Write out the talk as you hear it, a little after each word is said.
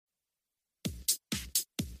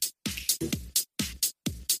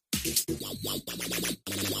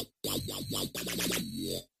Alright,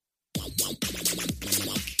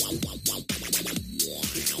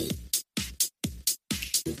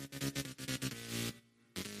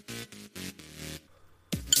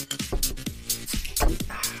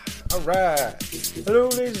 hello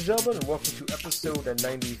ladies and gentlemen, and welcome to episode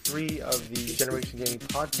 93 of the Generation Gaming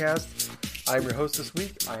Podcast. I'm your host this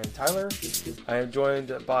week. I am Tyler. I am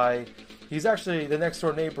joined by, he's actually the next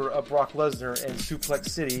door neighbor of Brock Lesnar in Suplex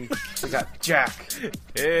City. We got Jack.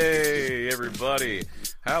 Hey everybody,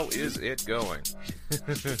 how is it going?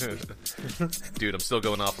 Dude, I'm still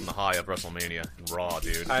going off on the high of WrestleMania and Raw,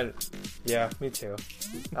 dude. Yeah, me too.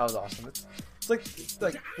 That was awesome. It's like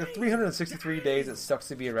the 363 days it sucks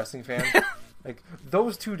to be a wrestling fan. Like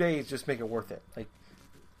those 2 days just make it worth it. Like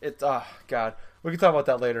it's God. We can talk about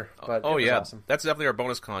that later. But oh yeah, awesome. That's definitely our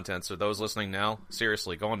bonus content. So those listening now,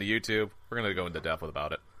 seriously, go on to YouTube. We're gonna go into depth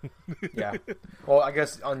about it. Yeah. Well, I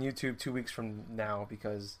guess on YouTube 2 weeks from now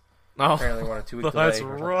because apparently we're on a 2 week delay. That's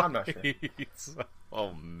right. I'm not sure.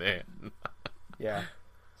 Oh man. Yeah.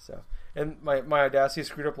 So and my Audacity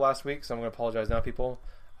screwed up last week, so I'm gonna apologize now, people.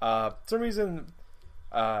 For some reason,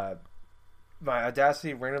 my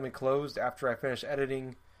Audacity randomly closed after I finished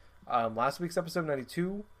editing last week's episode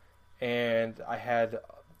 92, and I had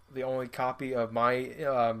the only copy of my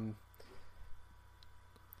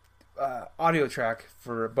audio track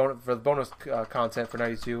for the bonus content for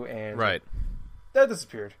 92, and right. That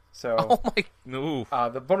disappeared. So oh my no.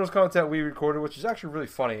 The bonus content we recorded, which is actually really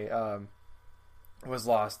funny, was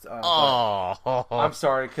lost. I'm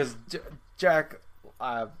sorry because Jack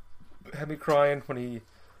had me crying when he.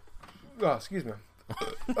 Oh, excuse me.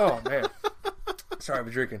 Oh man, sorry, I've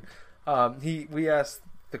been drinking. We asked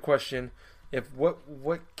the question if what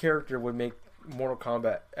character would make Mortal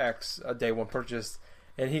Kombat X a day one purchase,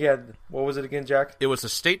 and he had, what was it again, Jack? It was the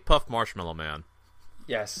State Puff Marshmallow Man.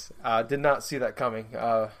 Yes, did not see that coming.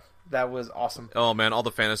 That was awesome. Oh man, all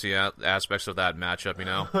the fantasy aspects of that matchup, you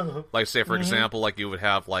know. Like say for example, like you would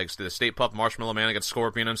have like the State Puff Marshmallow Man against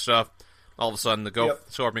Scorpion and stuff. All of a sudden,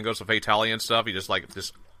 Scorpion goes to Fatality and stuff. He just like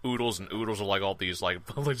just oodles and oodles of like all these like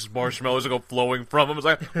marshmallows that go flowing from him. It's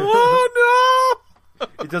like, oh no!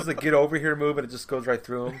 He does the get over here move and it just goes right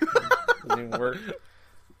through him. Doesn't even work.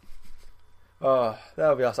 That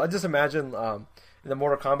would be awesome. I just imagine in the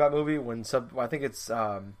Mortal Kombat movie when I think it's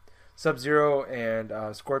Sub-Zero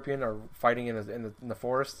and Scorpion are fighting in the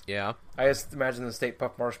forest. Yeah. I just imagine the State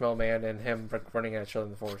Puff Marshmallow Man and him running at each other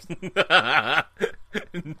in the forest.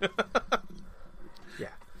 Yeah.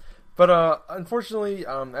 But unfortunately,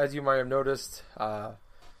 as you might have noticed,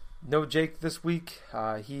 no Jake this week.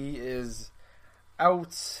 He is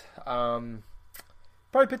out.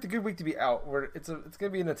 Probably picked a good week to be out. It's going to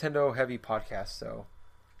be a Nintendo heavy podcast, so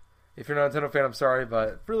if you're not a Nintendo fan, I'm sorry,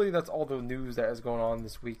 but really that's all the news that is going on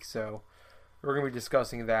this week, so we're going to be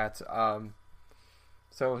discussing that.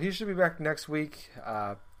 So he should be back next week.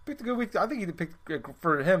 Picked a good week. I think he picked,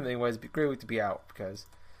 for him anyways, a great week to be out because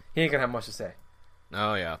he ain't going to have much to say.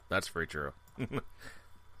 Oh yeah, that's very true.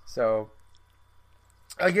 So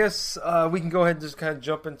I guess we can go ahead and just kind of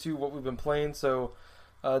jump into what we've been playing. So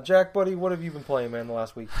Jack, buddy, what have you been playing, man, the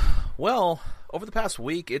last week? Well, over the past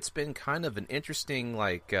week, it's been kind of an interesting,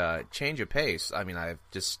 change of pace. I mean, I've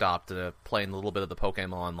just stopped playing a little bit of the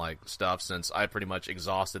Pokemon, stuff since I pretty much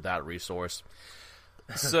exhausted that resource.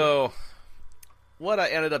 So, what I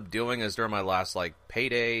ended up doing is during my last,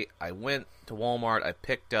 payday, I went to Walmart,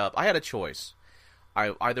 I had a choice.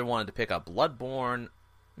 I either wanted to pick up Bloodborne,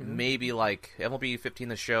 maybe, MLB 15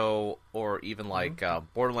 The Show, or even,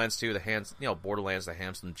 Borderlands 2, Borderlands, the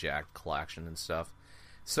Handsome Jack collection and stuff.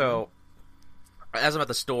 So, as I'm at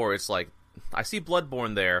the store, it's like, I see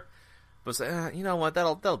Bloodborne there, but it's you know what,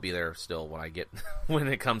 that'll be there still when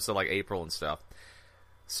it comes to, April and stuff.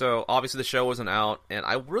 So, obviously the show wasn't out, and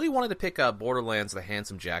I really wanted to pick up Borderlands, the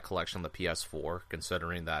Handsome Jack collection on the PS4,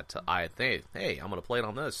 considering that I think, hey, I'm going to play it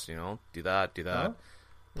on this, do that. Uh-huh.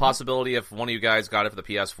 Possibility if one of you guys got it for the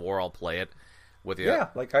PS4, I'll play it with you. Yeah,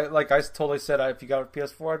 like I totally said, if you got a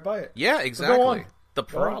PS4, I'd buy it. Yeah, exactly. The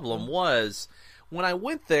problem was, when I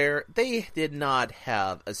went there, they did not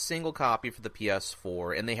have a single copy for the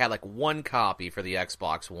PS4, and they had one copy for the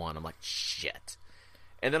Xbox One. I'm like, shit.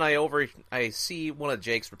 And then I see one of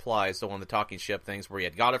Jake's replies to one of the talking ship things where he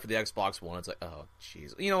had got it for the Xbox One. It's like, oh,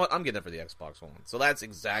 jeez. You know what? I'm getting it for the Xbox One. So that's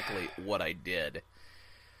exactly what I did.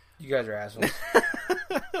 You guys are assholes.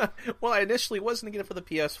 Well, I initially was going to get it for the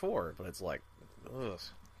PS4, but it's like, ugh.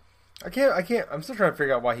 I can't. I'm still trying to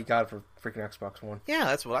figure out why he got it for freaking Xbox One. Yeah,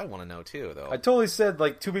 that's what I want to know, too, though. I totally said,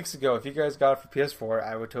 2 weeks ago, if you guys got it for PS4,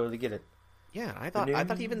 I would totally get it. Yeah, I thought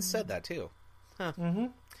he even said that, too. Huh. Mm-hmm.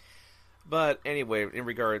 But anyway, in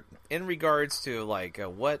regards to,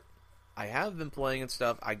 what I have been playing and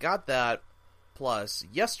stuff. I got that. Plus,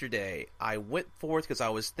 yesterday, I went forth because I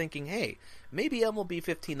was thinking, hey, maybe MLB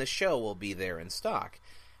 15 The Show will be there in stock,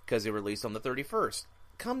 because it released on the 31st.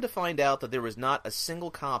 Come to find out that there was not a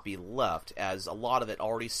single copy left, as a lot of it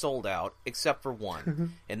already sold out, except for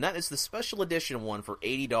one. And that is the special edition one for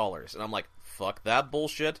 $80. And I'm like, fuck that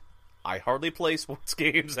bullshit. I hardly play sports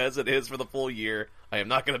games as it is for the full year. I am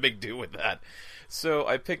not going to make do with that. So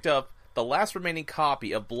I picked up the last remaining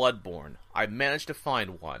copy of Bloodborne. I managed to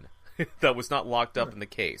find one that was not locked up in the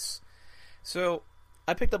case. So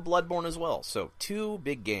I picked up Bloodborne as well. So 2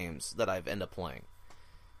 big games that I've ended up playing.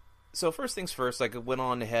 So first things first, I went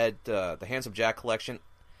on ahead, the Handsome Jack collection.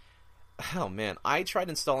 Oh man, I tried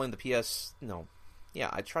installing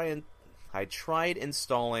I tried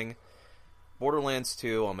installing Borderlands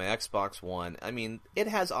 2 on my Xbox One. I mean, it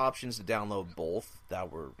has options to download both that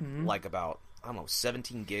were like about,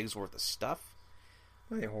 17 gigs worth of stuff.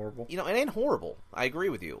 That ain't horrible. It ain't horrible. I agree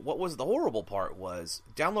with you. What was the horrible part was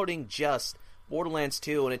downloading just Borderlands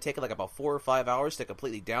 2 and it taking like about 4 or 5 hours to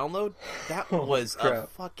completely download. That was a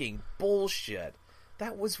fucking bullshit.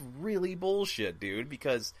 That was really bullshit, dude,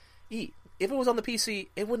 because if it was on the PC,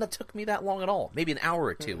 it wouldn't have took me that long at all. Maybe an hour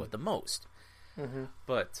or two at the most.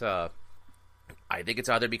 But I think it's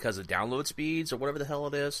either because of download speeds or whatever the hell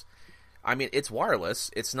it is. I mean, it's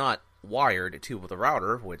wireless. It's not wired to the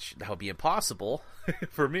router, which that would be impossible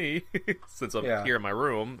for me since I'm here in my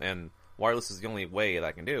room, and wireless is the only way that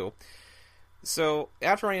I can do. So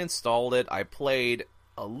after I installed it, I played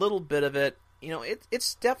a little bit of it.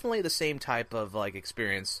 It's definitely the same type of like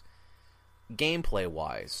experience, gameplay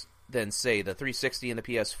wise, than say the 360 and the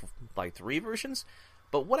PS3 versions.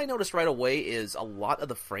 But what I noticed right away is a lot of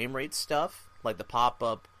the frame rate stuff, like the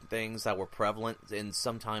pop-up things that were prevalent in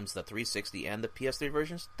sometimes the 360 and the PS3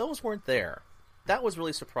 versions, those weren't there. That was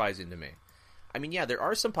really surprising to me. I mean, yeah, there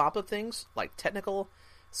are some pop-up things, like technical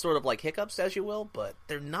sort of like hiccups, as you will, but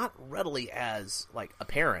they're not readily as like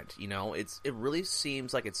apparent. It really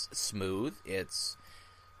seems like it's smooth. It's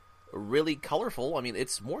really colorful. I mean,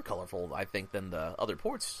 it's more colorful, I think, than the other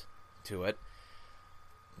ports to it.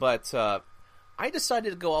 But I decided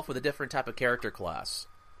to go off with a different type of character class.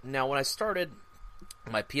 Now, when I started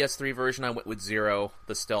my PS3 version, I went with Zero,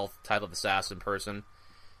 the stealth type of assassin person.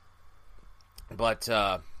 But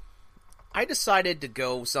I decided to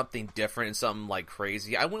go something different and something like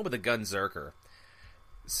crazy. I went with a Gunzerker.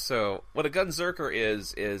 So what a Gunzerker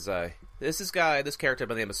is this character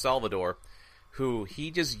by the name of Salvador, who he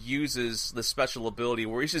just uses the special ability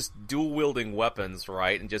where he's just dual wielding weapons,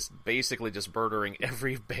 right, and just basically just murdering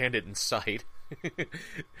every bandit in sight.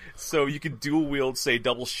 So you can dual wield, say,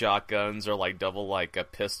 double shotguns or like double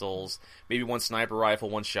pistols, maybe one sniper rifle,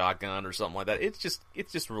 one shotgun, or something like that. It's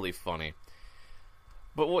just really funny.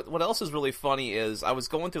 But what else is really funny is I was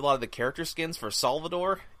going through a lot of the character skins for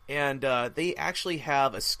Salvador, and they actually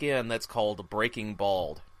have a skin that's called Breaking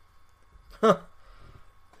Bald.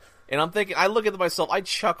 And I'm thinking, I look at myself, I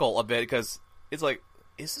chuckle a bit because it's like,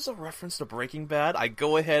 is this a reference to Breaking Bad? I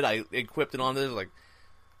go ahead, I equipped it on this, like,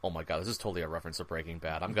 oh my god, this is totally a reference to Breaking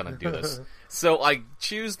Bad. I'm gonna do this. So I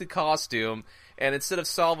choose the costume, and instead of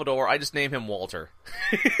Salvador, I just name him Walter.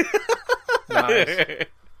 Nice.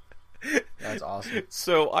 That's awesome.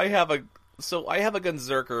 So I have a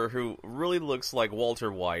Gunzerker who really looks like Walter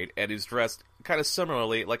White and is dressed kind of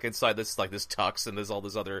similarly, like inside this tux and there's all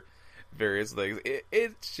this other various things.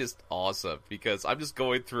 It's just awesome because I'm just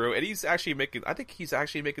going through, and he's actually making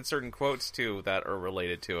certain quotes too that are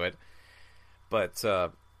related to it. But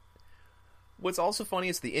what's also funny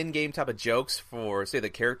is the in-game type of jokes for, say, the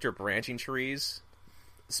character branching trees,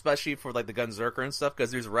 especially for like the Gunzerker and stuff,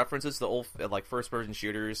 because there's references to the old like first-person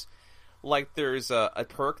shooters. Like, there's a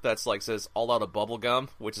perk that's like says "all out of bubblegum,"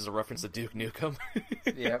 which is a reference to Duke Nukem.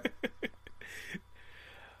 Yep.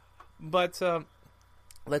 But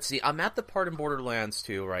let's see. I'm at the part in Borderlands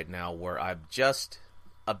 2 right now where I'm just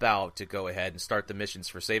about to go ahead and start the missions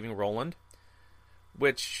for saving Roland,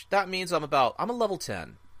 which that means I'm a level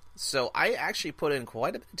 10. So I actually put in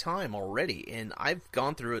quite a bit of time already, and I've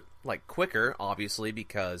gone through it like quicker, obviously,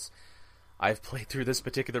 because I've played through this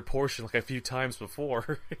particular portion like a few times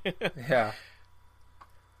before. Yeah.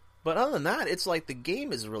 But other than that, it's like the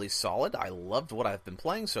game is really solid. I loved what I've been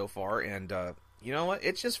playing so far, and you know what?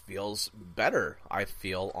 It just feels better, I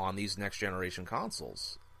feel, on these next generation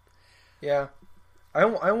consoles. Yeah. I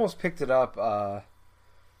almost picked it up.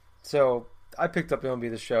 So I picked up MLB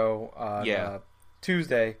The Show on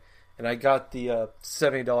Tuesday, and I got the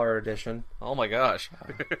 $70 edition. Oh my gosh.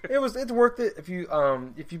 It's worth it. If you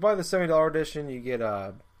buy the $70 edition, you get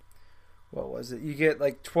what was it? You get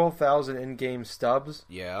like 12,000 in-game stubs.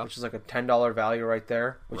 Yeah. Which is like a $10 value right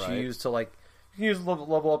there, which you use to like you can use to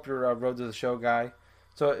level up your Road to the Show guy.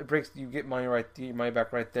 So it breaks. You get money your money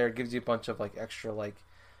back right there. It gives you a bunch of like extra like.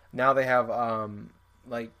 Now they have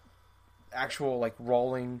like actual like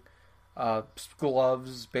rolling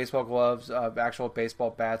gloves, baseball gloves, actual baseball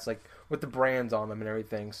bats like with the brands on them and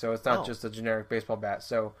everything. So it's not just a generic baseball bat.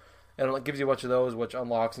 So it gives you a bunch of those, which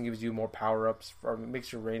unlocks and gives you more power ups, or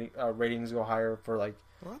makes your ratings go higher for like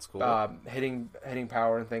that's cool. Hitting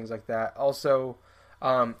power and things like that. Also,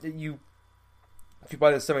 if you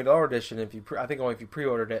buy the $70 edition, I think only if you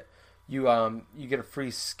pre-ordered it, you get a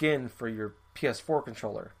free skin for your PS4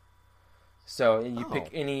 controller. So you pick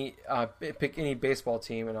any baseball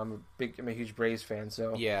team, and I'm a huge Braves fan.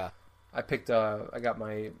 So yeah, I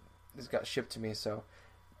this got shipped to me. So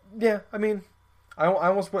yeah, I mean, I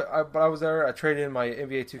almost but I was there. I traded in my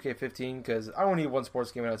NBA 2K15 because I only need one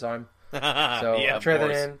sports game at a time. So yeah, I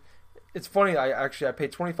traded that in. It's funny. I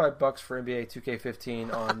paid $25 for NBA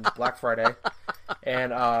 2K15 on Black Friday,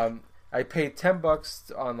 and I paid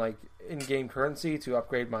 $10 on like in-game currency to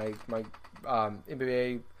upgrade my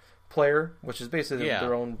NBA player, which is basically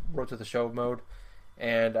their own Road to the Show mode.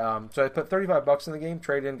 And so I put $35 in the game,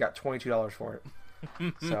 traded in, got $22 for it.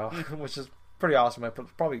 So which is pretty awesome. I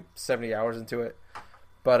put probably 70 hours into it,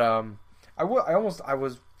 but I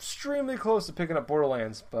was extremely close to picking up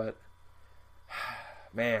Borderlands, but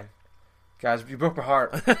man. Guys, you broke my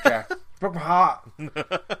heart, Jack. You broke my heart.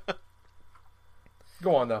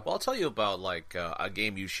 Go on, though. Well, I'll tell you about like a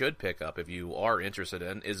game you should pick up if you are interested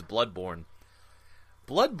in is Bloodborne.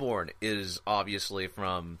 Bloodborne is obviously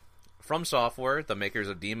from Software, the makers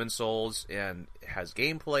of Demon's Souls, and has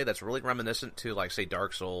gameplay that's really reminiscent to, like, say,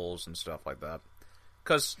 Dark Souls and stuff like that.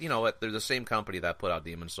 Because, you know, they're the same company that put out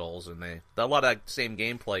Demon's Souls, and a lot of that same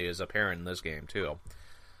gameplay is apparent in this game, too.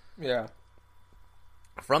 Yeah.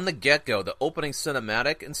 From the get-go, the opening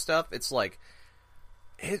cinematic and stuff, it's like,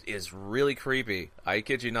 it is really creepy. I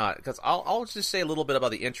kid you not. Because I'll just say a little bit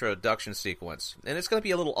about the introduction sequence. And it's going to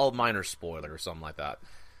be a little minor spoiler or something like that.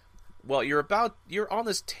 Well, you're on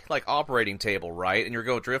this, like, operating table, right? And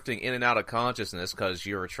you're drifting in and out of consciousness because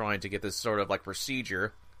you're trying to get this sort of, like,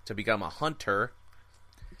 procedure to become a hunter.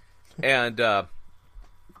 And,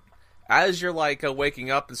 as you're, like,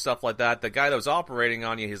 waking up and stuff like that, the guy that was operating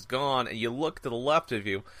on you is gone, and you look to the left of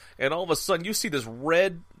you, and all of a sudden you see this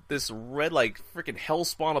red, like, freaking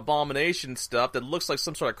hellspawn abomination stuff that looks like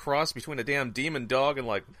some sort of cross between a damn demon dog and,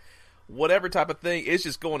 like, whatever type of thing is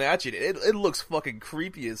just going at you. It looks fucking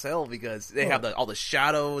creepy as hell because they have all the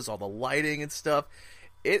shadows, all the lighting and stuff.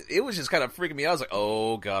 It was just kind of freaking me out. I was like,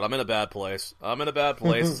 oh god, I'm in a bad place.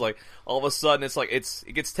 It's like, all of a sudden, it's like,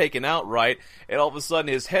 it gets taken out, right? And all of a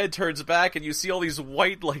sudden, his head turns back, and you see all these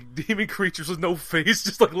white, like, demon creatures with no face,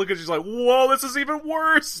 just like, looking at you, like, whoa, this is even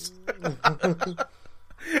worse!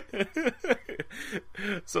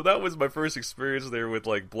 So that was my first experience there with,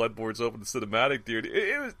 like, Bloodborne's open cinematic, dude.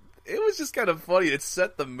 It was just kind of funny. It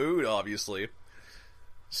set the mood, obviously.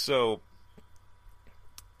 So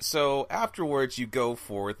afterwards, you go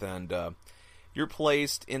forth and you're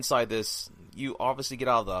placed inside this. You obviously get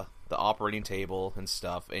out of the operating table and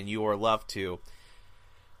stuff, and you are left to,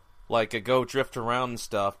 like, go drift around and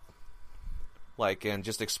stuff, like, and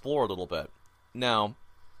just explore a little bit. Now,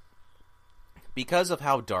 because of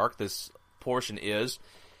how dark this portion is,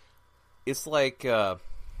 it's like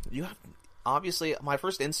you have. Obviously, my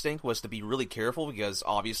first instinct was to be really careful because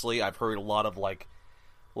obviously I've heard a lot of like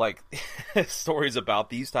stories about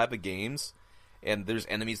these type of games, and there's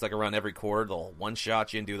enemies like around every corner. They'll one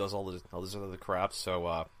shot you and do all this other crap. So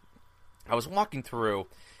I was walking through,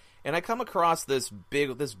 and I come across this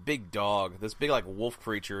big dog, this big like wolf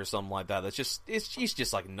creature or something like that. She's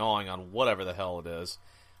just like gnawing on whatever the hell it is,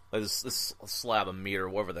 like this slab of meat or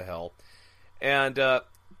whatever the hell, and.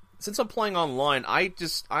 Since I'm playing online, I'm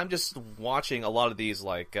just watching a lot of these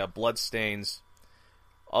like bloodstains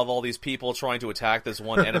of all these people trying to attack this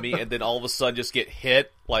one enemy, and then all of a sudden just get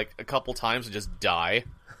hit like a couple times and just die.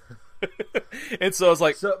 And so I was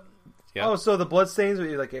like, so the bloodstains,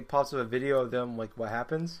 like it pops up a video of them, like what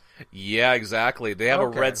happens? Yeah, exactly. They have a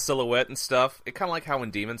red silhouette and stuff. It kind of like how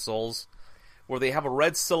in Demon's Souls, where they have a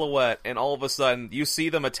red silhouette, and all of a sudden you see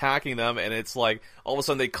them attacking them, and it's like all of a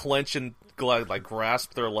sudden they clench and like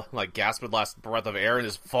gasp their last breath of air and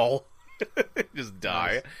just fall, just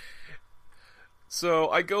die. Nice. So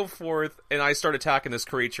I go forth and I start attacking this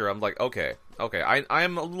creature. I'm like, okay,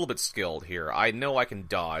 I'm a little bit skilled here. I know I can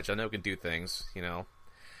dodge. I know I can do things, you know.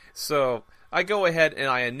 So I go ahead and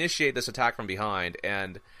I initiate this attack from behind,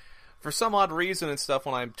 and for some odd reason and stuff,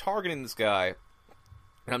 when I'm targeting this guy,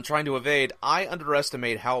 and I'm trying to evade, I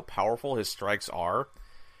underestimate how powerful his strikes are.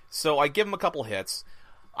 So I give him a couple hits.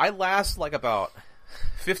 I last like about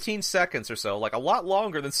 15 seconds or so, like a lot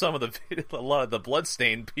longer than a lot of the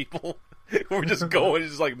Bloodstained people who were just going,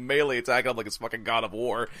 just like melee attacking him like it's fucking God of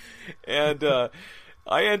War. And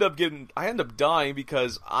I end up dying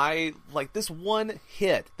because this one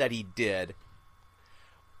hit that he did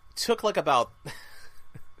took like about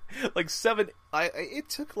it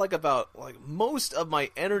took like about most of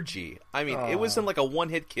my energy. I mean, It wasn't like a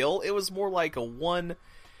one-hit kill. It was more like a one...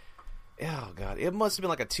 Oh, God. It must have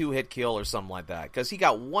been like a two-hit kill or something like that. Because he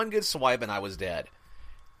got one good swipe and I was dead.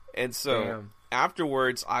 And so,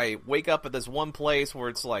 afterwards, I wake up at this one place where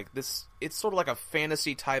it's like this... It's sort of like a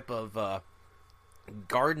fantasy type of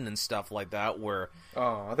garden and stuff like that where...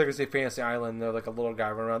 Oh, I think it's a Fantasy Island. They're like a little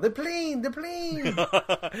guy running around. The plane!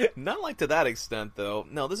 Not like to that extent, though.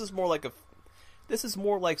 No, this is more like,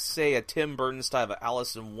 say, a Tim Burton type of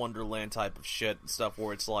Alice in Wonderland type of shit and stuff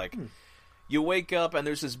where it's like... You wake up and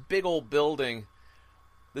there's this big old building,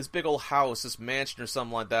 this big old house, this mansion or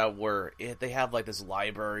something like that where they have like this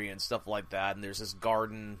library and stuff like that, and there's this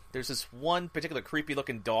garden. There's this one particular creepy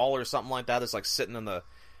looking doll or something like that that's like sitting in the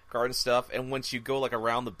garden stuff, and once you go like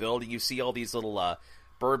around the building, you see all these little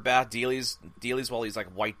bird bath dealies while these like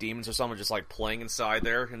white demons or something just like playing inside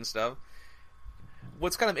there and stuff.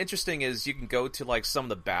 What's kind of interesting is you can go to like some of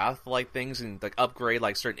the bath like things and like upgrade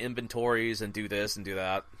like certain inventories and do this and do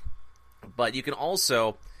that. But you can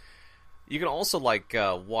also like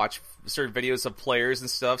watch certain videos of players and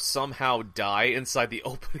stuff somehow die inside the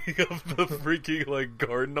opening of the freaking like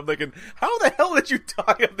garden. I'm thinking, how the hell did you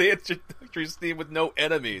die on the introductory scene with no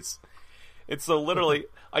enemies? And so literally,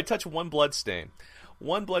 I touch one bloodstain.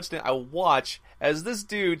 I watch as this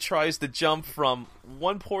dude tries to jump from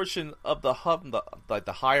one portion of the hub,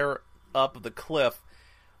 the higher up of the cliff,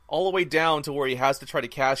 all the way down to where he has to try to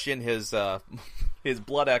cash in his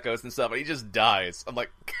blood echoes and stuff, and he just dies. I'm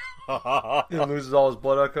like... He loses all his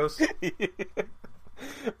blood echoes?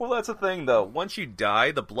 Well, that's the thing, though. Once you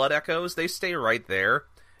die, the blood echoes, they stay right there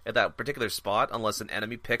at that particular spot unless an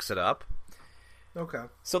enemy picks it up. Okay.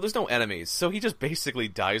 So there's no enemies. So he just basically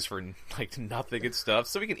dies for, like, nothing and stuff,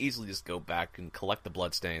 so we can easily just go back and collect the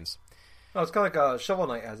bloodstains. Oh, it's kind of like Shovel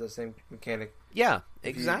Knight has that same mechanic. Yeah,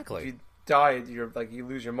 exactly. If you die, you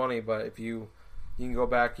lose your money, but if you can go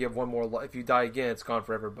back, you have one more if you die again, it's gone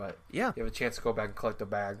forever, but yeah, you have a chance to go back and collect the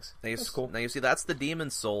bags. That's cool. Now you see, that's the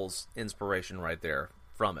Demon Souls inspiration right there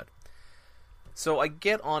from it. So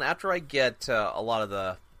after I get a lot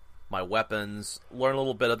of my weapons, learn a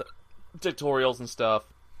little bit of the tutorials and stuff,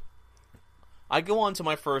 I go on to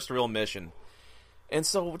my first real mission. And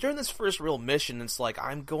so during this first real mission, it's like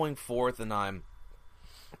I'm going forth and I'm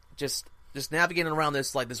just navigating around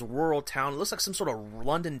this rural town. It looks like some sort of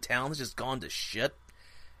London town that's just gone to shit.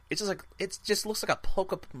 It's just looks like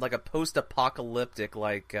a post-apocalyptic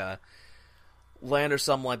land or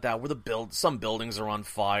something like that, where some buildings are on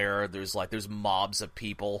fire. There's mobs of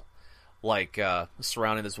people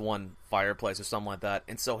surrounding this one fireplace or something like that.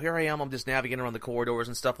 And so here I am. I'm just navigating around the corridors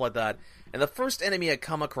and stuff like that. And the first enemy I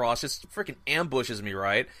come across just freaking ambushes me,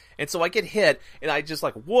 right? And so I get hit, and I just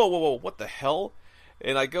like, whoa, what the hell?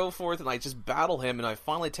 And I go forth and I just battle him, and I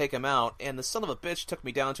finally take him out, and the son of a bitch took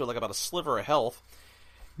me down to like about a sliver of health.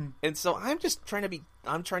 And so I'm trying to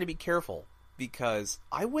be careful, because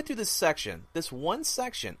I went through this one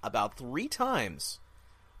section about 3 times,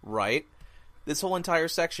 right? This whole entire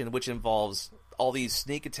section, which involves all these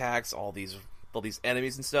sneak attacks, all these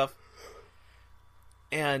enemies and stuff.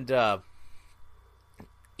 And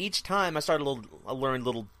each time I learned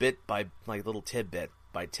little bit by little tidbit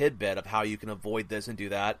by tidbit of how you can avoid this and do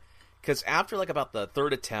that. Because after about the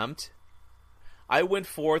 3rd attempt, I went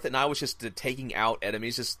forth and I was just taking out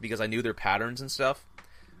enemies just because I knew their patterns and stuff.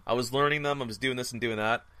 I was learning them, I was doing this and doing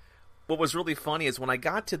that. What was really funny is when I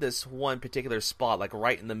got to this one particular spot,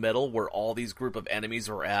 right in the middle where all these group of enemies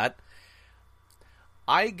were at,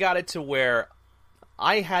 I got it to where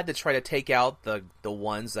I had to try to take out the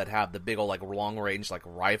ones that have the big old long range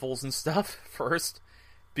rifles and stuff first.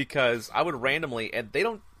 Because I would randomly, and they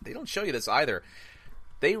don't show you this either,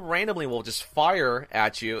 they randomly will just fire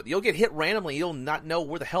at you. You'll get hit randomly, you'll not know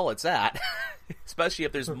where the hell it's at. Especially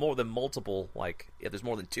if there's more than multiple, if there's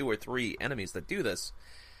more than 2 or 3 enemies that do this.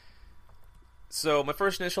 So my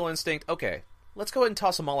first initial instinct, okay, let's go ahead and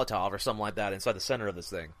toss a Molotov or something like that inside the center of this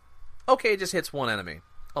thing. Okay, it just hits one enemy.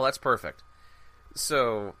 Oh, that's perfect.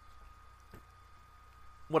 So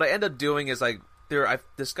what I end up doing is I've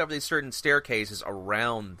discovered these certain staircases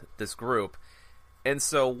around this group, and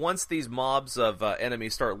so once these mobs of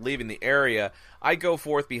enemies start leaving the area, I go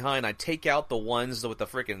forth behind, I take out the ones with the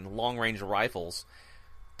freaking long-range rifles,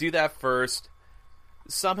 do that first.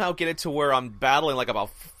 Somehow get it to where I'm battling about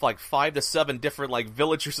 5 to 7 different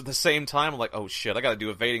villagers at the same time. I'm like, oh shit, I gotta do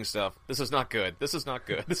evading stuff. This is not good. This is not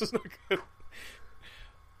good.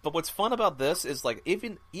 But what's fun about this is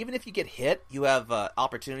even if you get hit, you have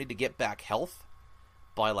opportunity to get back health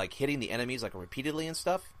by hitting the enemies repeatedly and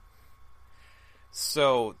stuff.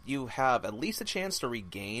 So you have at least a chance to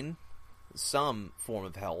regain some form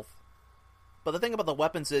of health. But the thing about the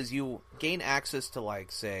weapons is you gain access to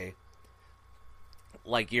say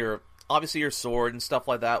your sword and stuff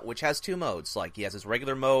like that, which has 2 modes. He has his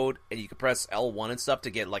regular mode, and you can press L1 and stuff to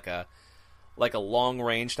get a long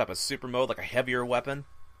range type of super mode, a heavier weapon.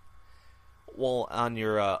 Well, on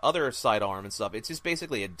your other sidearm and stuff, it's just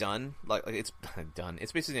basically a dun. It's done.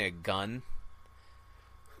 It's basically a gun.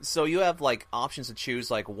 So you have options to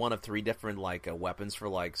choose one of 3 different weapons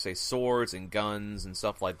for say swords and guns and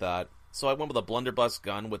stuff like that. So I went with a blunderbuss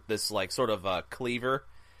gun with this sort of cleaver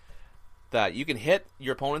that you can hit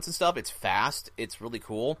your opponents and stuff. It's fast. It's really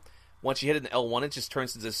cool. Once you hit it in L1, it just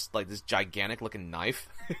turns into this gigantic looking knife.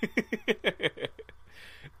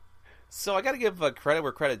 So I got to give credit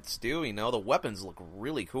where credit's due. The weapons look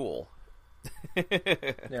really cool.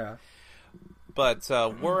 Yeah. But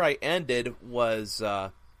where I ended was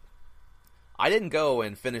I didn't go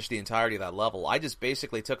and finish the entirety of that level. I just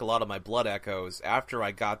basically took a lot of my blood echoes after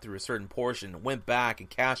I got through a certain portion, went back and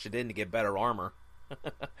cashed it in to get better armor.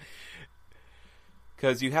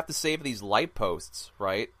 Because you have to save these light posts,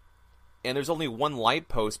 right? And there's only one light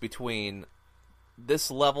post between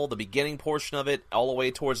this level, the beginning portion of it, all the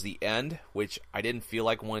way towards the end, which I didn't feel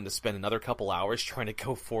like wanting to spend another couple hours trying to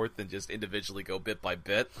go forth and just individually go bit by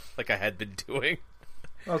bit, like I had been doing.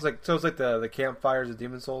 I was so it's the campfires of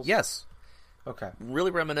Demon Souls? Yes. Okay.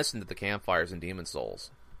 Really reminiscent of the campfires in Demon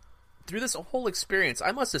Souls. Through this whole experience,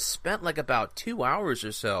 I must have spent about 2 hours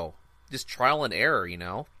or so, just trial and error,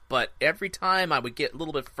 But every time I would get a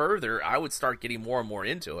little bit further, I would start getting more and more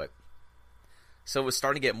into it. So it was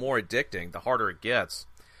starting to get more addicting the harder it gets.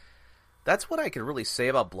 That's what I can really say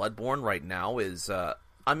about Bloodborne right now is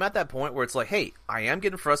I'm at that point where it's hey, I am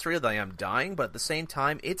getting frustrated that I am dying, but at the same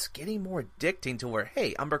time, it's getting more addicting to where,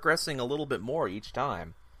 hey, I'm progressing a little bit more each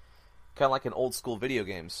time. Kind of like in old school video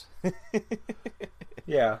games.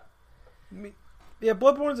 Yeah. Yeah,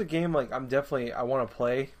 Bloodborne's a game I want to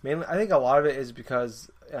play. Mainly, I think a lot of it is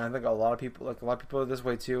because I think a lot of people are this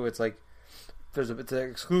way too. It's it's an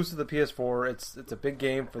exclusive to the PS4. It's a big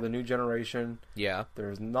game for the new generation. Yeah.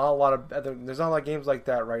 There's not a lot of games like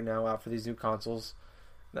that right now out for these new consoles.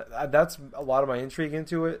 That's a lot of my intrigue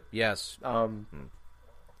into it. Yes.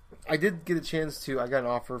 I did get a chance to. I got an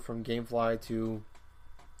offer from GameFly to,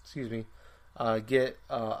 get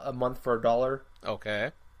a month for $1.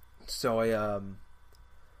 Okay. So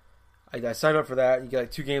I signed up for that. You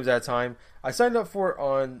get 2 games at a time. I signed up for it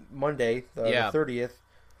on Monday, the 30th,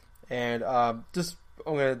 and I'm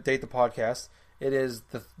going to date the podcast. It is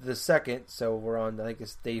the 2nd, so we're on, I think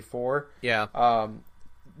it's day 4. Yeah.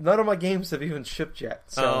 None of my games have even shipped yet.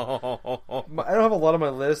 So I don't have a lot on my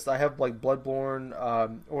list. I have Bloodborne,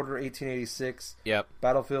 Order 1886, yep,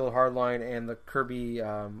 Battlefield Hardline, and the Kirby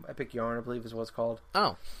Epic Yarn, I believe is what it's called.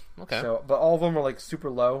 Oh, okay. So, but all of them are super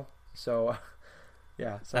low. So,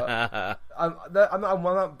 yeah. So I'm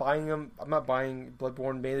not buying them. I'm not buying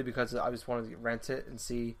Bloodborne mainly because I just wanted to rent it and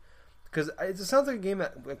see. Because it sounds like a game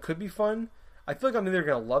that could be fun. I feel like I'm either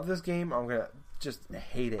going to love this game or I'm going to just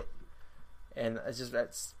hate it. And it's just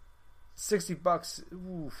that's $60.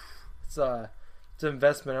 Oof, it's an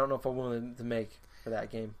investment. I don't know if I'm willing to make for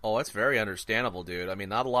that game. Oh, that's very understandable, dude. I mean,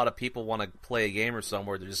 not a lot of people want to play a game or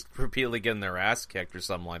somewhere they're just repeatedly getting their ass kicked or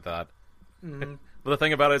something like that. Mm-hmm. But the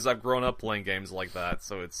thing about it is, I've grown up playing games like that,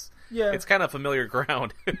 so it's kind of familiar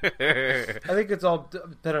ground. I think it's all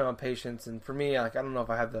dependent on patience, and for me, I don't know if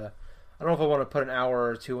I have the. I don't know if I want to put an hour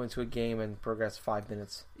or 2 into a game and progress 5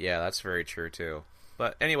 minutes. Yeah, that's very true too.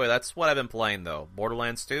 But anyway, that's what I've been playing, though.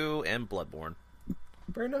 Borderlands 2 and Bloodborne.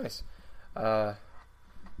 Very nice. Well,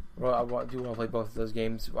 I do want to play both of those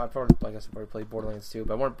games. I guess I've already played Borderlands 2,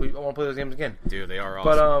 but I want to play those games again. Dude, they are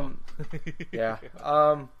awesome. But, yeah.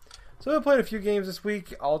 So I've played a few games this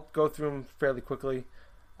week. I'll go through them fairly quickly.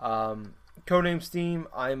 Codename Steam,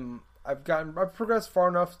 I've progressed far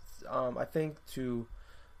enough, I think, to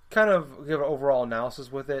kind of give an overall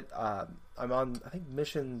analysis with it. I'm on, I think,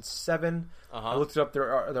 mission 7. I looked it up.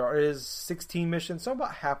 There is 16 missions, so I'm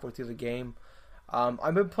about halfway through the game.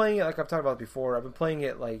 I've been playing it like I've talked about before. I've been playing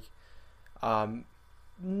it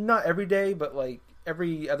not every day, but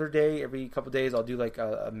every other day, every couple of days, I'll do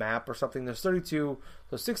a map or something. There's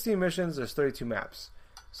 16 missions. There's 32 maps.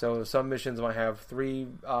 So some missions might have 3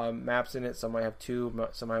 maps in it. Some might have 2.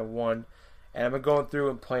 Some might have 1. and I've been going through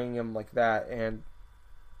and playing them like that. And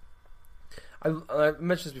I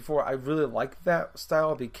mentioned this before. I really like that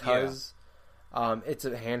style because it's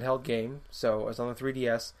a handheld game, so it's on the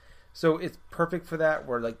 3DS. So it's perfect for that.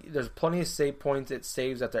 Where like there's plenty of save points. It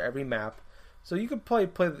saves after every map. So you can play,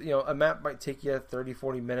 a map might take you 30,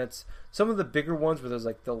 40 minutes. Some of the bigger ones where there's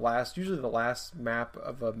like usually the last map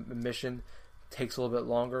of a mission takes a little bit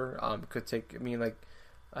longer. Could take,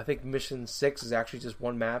 I think mission 6 is actually just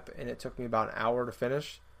one map and it took me about an hour to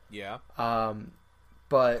finish. Yeah.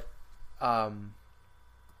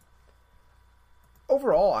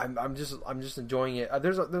 Overall, I'm just enjoying it.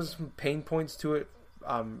 There's some pain points to it,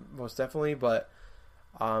 most definitely, but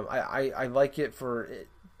I like it for it.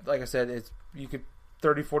 Like I said, you could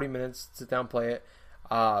 30, 40 minutes sit down and play it.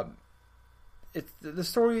 The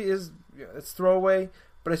story is it's throwaway,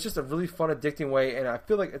 but it's just a really fun, addicting way. And I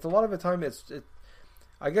feel like it's a lot of the time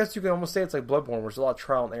I guess you can almost say it's like Bloodborne, where there's a lot of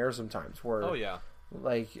trial and error sometimes. Where I'm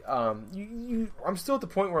still at the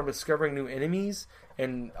point where I'm discovering new enemies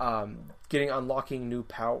and unlocking new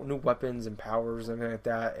weapons and powers and everything like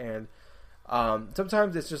that. And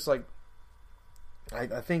sometimes it's just like I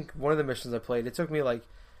think one of the missions I played, it took me like.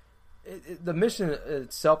 The mission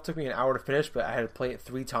itself took me an hour to finish, but I had to play it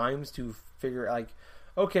 3 times to figure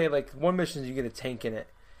okay, like one mission you get a tank in it,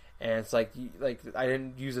 and it's like I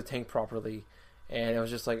didn't use a tank properly, and it was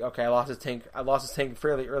just like, okay, I lost his tank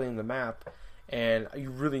fairly early in the map, and you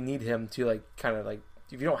really need him to like kind of like,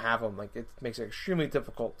 if you don't have him, like it makes it extremely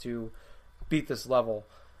difficult to beat this level.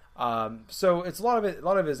 So it's a lot of it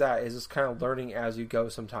is just kind of learning as you go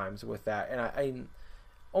sometimes with that, and I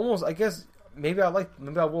almost, I guess. Maybe I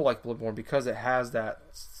will like Bloodborne because it has that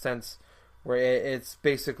sense where it's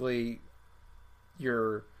basically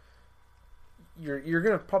you're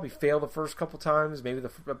gonna probably fail the first couple times, maybe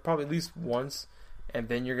probably at least once, and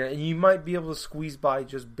then you might be able to squeeze by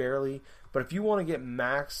just barely. But if you want to get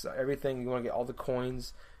max everything, you want to get all the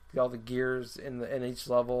coins, get all the gears in each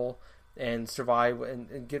level, and survive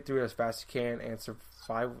and get through it as fast as you can and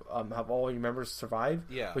survive. Have all your members survive.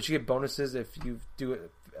 Yeah. But you get bonuses if you do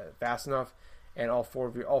it fast enough, and all four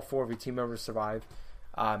of your team members survive.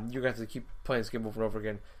 You're gonna have to keep playing this game over and over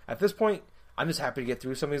again. At this point, I'm just happy to get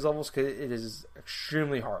through some of these levels because it is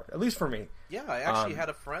extremely hard, at least for me. Yeah, I actually had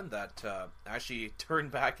a friend that actually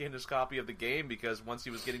turned back in his copy of the game because once he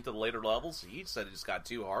was getting to the later levels, he said it just got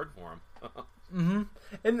too hard for him.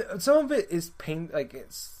 And some of it is pain.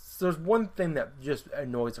 There's one thing that just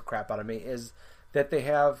annoys the crap out of me is that they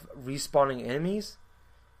have respawning enemies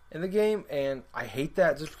in the game, and I hate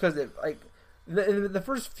that just because in the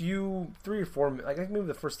first 3 or 4, I think maybe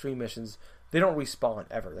the first 3 missions, they don't respawn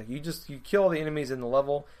ever. Like you kill all the enemies in the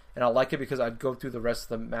level, and I like it because I'd go through the rest of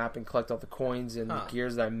the map and collect all the coins and the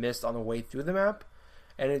gears that I missed on the way through the map.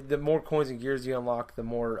 And the more coins and gears you unlock, the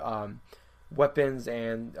more weapons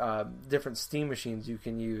and different steam machines you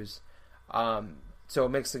can use. So it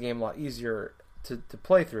makes the game a lot easier to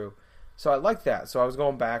play through. So I like that. So I was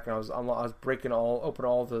going back and I was breaking open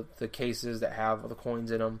all the cases that have the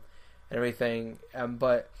coins in them and everything.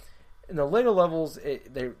 But in the later levels,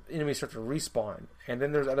 the enemies start to respawn, and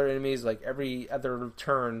then there's other enemies like every other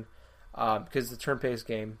turn, because it's a turn-based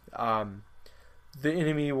game. The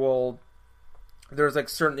enemy will. There's like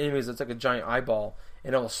certain enemies that's like a giant eyeball,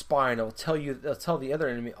 and it'll spy and it'll tell the other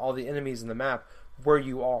enemy, all the enemies in the map, where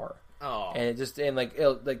you are. Oh. And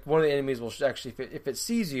one of the enemies will actually, if it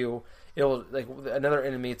sees you, it'll like another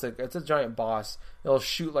enemy. It's a giant boss. It'll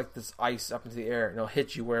shoot like this ice up into the air and it'll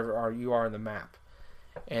hit you wherever you are in the map,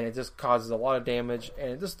 and it just causes a lot of damage.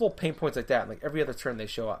 And just little pain points like that. And like every other turn they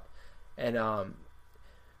show up, and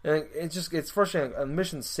it's frustrating. On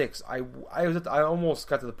mission 6, I almost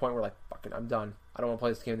got to the point where like, fuck it, I'm done. I don't want to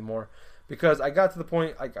play this game anymore, because I got to the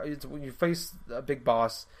point when you face a big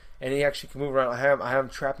boss. And he actually can move around. I have him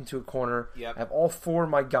trapped into a corner. Yep. I have all 4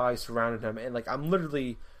 of my guys surrounding him, and like I'm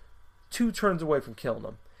literally 2 turns away from killing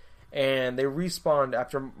him. And they respawned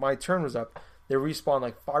after my turn was up. They respawned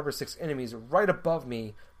like 5 or 6 enemies right above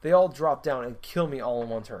me. They all drop down and kill me all in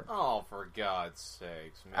one turn. Oh, for God's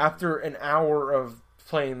sakes, man! After an hour of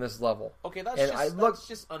playing this level. Okay, that's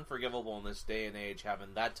just unforgivable in this day and age,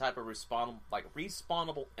 having that type of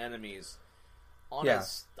respawnable enemies on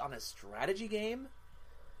a strategy game.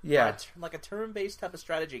 Yeah, like a turn-based type of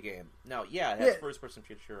strategy game. Now, it has first-person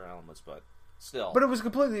shooter elements, but still. But it was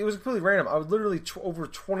completely random. I was literally over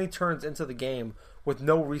 20 turns into the game with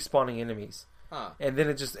no respawning enemies, and then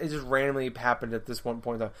it just randomly happened at this one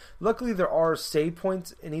point. Though, luckily there are save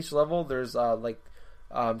points in each level. There's every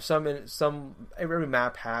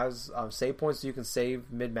map has save points, so you can save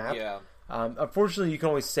mid-map. Yeah. Unfortunately, you can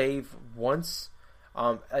only save once.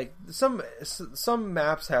 Like some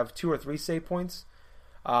maps have 2 or 3 save points.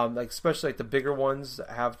 Like especially like the bigger ones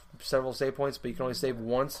have several save points, but you can only save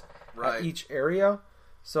once at each area.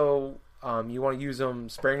 So you want to use them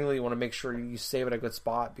sparingly. You want to make sure you save at a good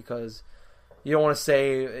spot because you don't want to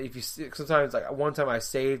save if you. Sometimes like one time I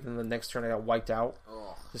saved and the next turn I got wiped out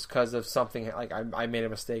just because of something like I made a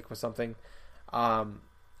mistake with something.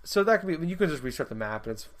 So that could be you can just restart the map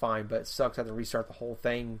and it's fine, but it sucks to have to restart the whole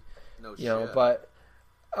thing. No you know, but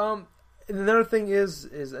and another thing is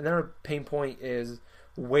another pain point is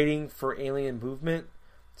waiting for alien movement.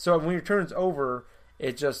 So when your turn's over,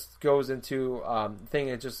 it just goes into thing.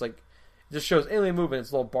 It just shows alien movement.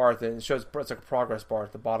 It's a little bar thing. It shows it's like a progress bar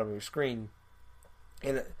at the bottom of your screen,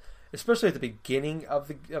 and especially at the beginning of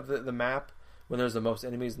the map when there's the most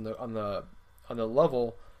enemies on the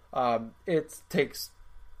level, it takes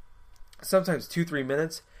sometimes 2-3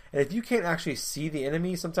 minutes. And if you can't actually see the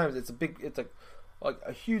enemy, sometimes it's like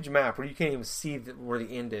a huge map where you can't even see where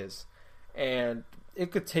the end is, and it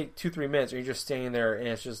could take 2-3 minutes, and you're just standing there, and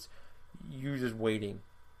it's just you just waiting,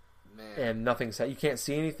 and you can't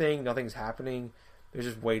see anything, nothing's happening. They're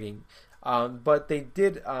just waiting. But they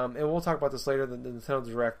did, and we'll talk about this later. The Nintendo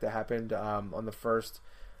Direct that happened on the 1st.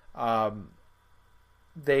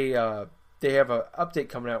 They have an update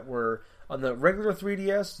coming out where on the regular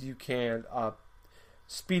 3DS you can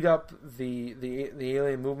speed up the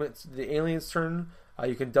alien movements, the alien's turn.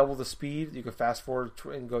 You can double the speed. You can fast forward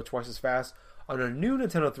and go twice as fast. On a new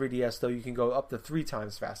Nintendo 3DS, though, you can go up to 3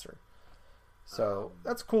 times faster. So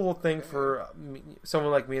that's a cool little thing for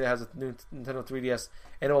someone like me that has a new Nintendo 3DS,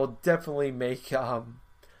 and it will definitely make at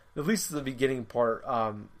least the beginning part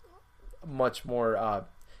much more.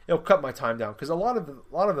 It'll cut my time down because a lot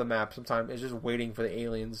of the map sometimes is just waiting for the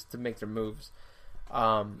aliens to make their moves.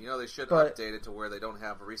 They should update it to where they don't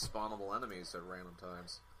have respawnable enemies at random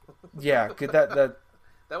times. Yeah, that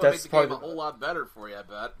would make the game a whole lot better for you, I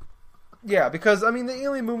bet. Yeah, because I mean the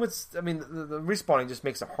alien movements. I mean the respawning just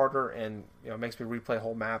makes it harder, and makes me replay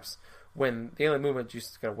whole maps. When the alien movement, you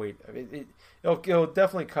just gotta wait. It'll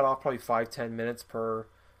definitely cut off probably 5-10 minutes per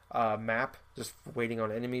map, just waiting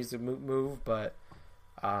on enemies to move. But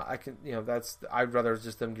I can, I'd rather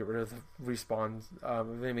just them get rid of the respawns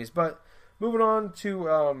of enemies. But moving on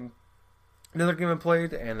to another game I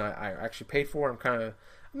played, and I actually paid for. I'm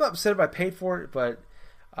not upset if I paid for it, but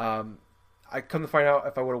I come to find out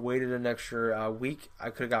if I would have waited an extra week, I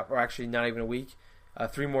could have got, or actually not even a week,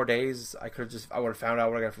 3 more days. I would have found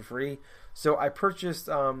out what I got for free. So I purchased.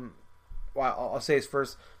 I'll say this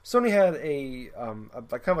first. Sony had a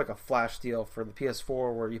kind of like a flash deal for the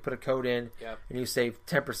PS4 where you put a code in and you save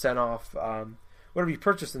 10% off whatever you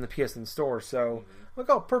purchased in the PSN store. So I'm like,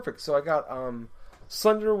 oh, perfect. So I got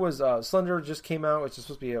Slender Slender just came out, which is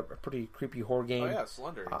supposed to be a pretty creepy horror game. Oh yeah,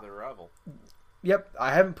 Slender, the Arrival. Yep,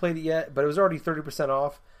 I haven't played it yet, but it was already 30%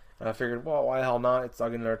 off, and I figured, well, why the hell not? It's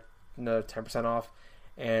like another 10% off,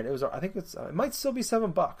 and it was. I think it might still be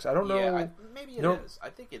 $7. I don't know. Yeah, maybe it is. I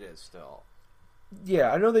think it is still.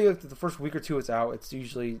 Yeah, I know the first week or two it's out. It's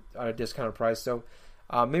usually at a discounted price, so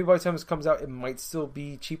maybe by the time this comes out, it might still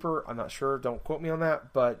be cheaper. I'm not sure. Don't quote me on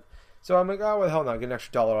that, but so I'm like, oh, well, the hell not? Get an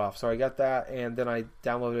extra $1 off. So I got that, and then I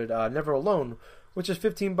downloaded Never Alone, which is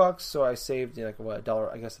 $15, so I saved like what,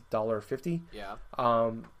 $1, I guess $1.50. Yeah.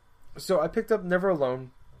 So I picked up Never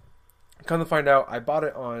Alone. Come to find out, I bought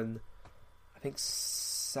it on, I think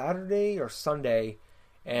Saturday or Sunday,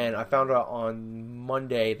 and I found out on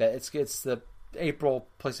Monday that it's the April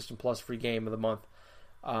PlayStation Plus free game of the month.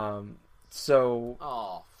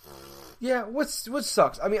 Yeah, which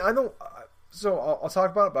sucks. I mean, I don't. So I'll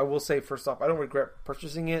talk about it, but I will say first off, I don't regret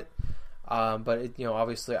purchasing it. But it,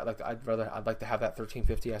 obviously, I'd like to have that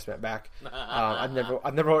 $13.50 I spent back. I've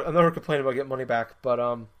never complained about getting money back. But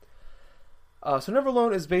so Never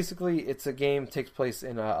Alone is basically, it's a game takes place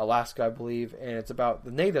in Alaska, I believe, and it's about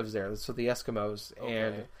the natives there, so the Eskimos,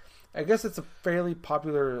 and I guess it's a fairly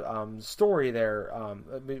popular story there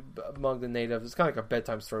among the natives. It's kind of like a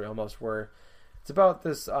bedtime story almost, where it's about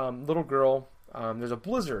this little girl. There's a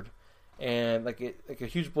blizzard. And like a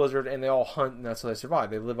huge blizzard, and they all hunt, and that's how they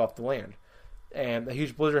survive. They live off the land, and a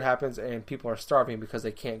huge blizzard happens, and people are starving because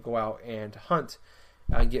they can't go out and hunt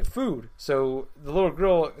and get food. So the little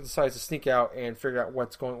girl decides to sneak out and figure out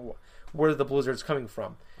where the blizzard's coming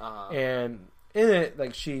from. And in it,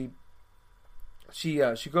 like she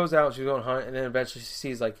goes out, she's going to hunt, and then eventually she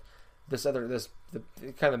sees like the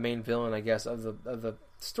kind of main villain, I guess, of the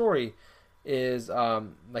story is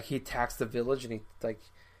like he attacks the village, and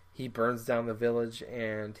he burns down the village,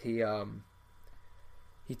 and he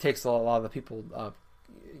takes a lot of the people,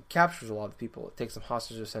 captures a lot of the people, takes them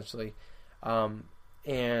hostage essentially,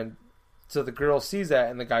 and so the girl sees that,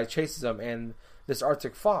 and the guy chases him, and this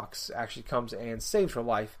Arctic fox actually comes and saves her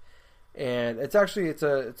life. And it's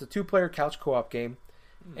a 2-player couch co-op game,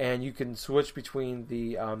 and you can switch between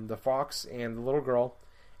the fox and the little girl,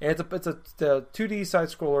 and it's a 2D side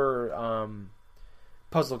scroller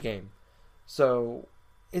puzzle game. So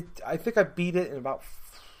I think I beat it in about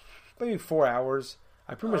maybe 4 hours.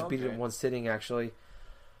 I pretty much beat it in one sitting, actually.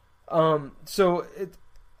 So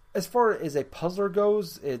as far as a puzzler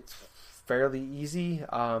goes, it's fairly easy.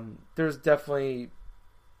 There's definitely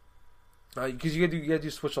because you gotta do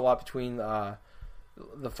switch a lot between the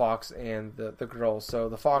fox and the girl. So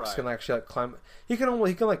the fox can actually climb. He can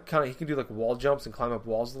do like wall jumps and climb up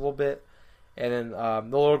walls a little bit. And then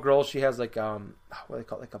the little girl, she has like what do they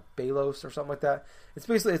call it, like a balos or something like that.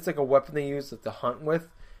 It's like a weapon they use to hunt with,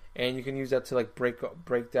 and you can use that to like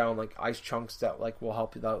break down like ice chunks that like will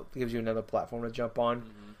help you. That gives you another platform to jump on.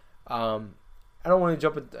 I don't want to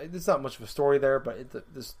jump in. There's not much of a story there, but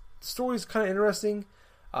the story is kind of interesting.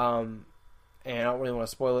 And I don't really want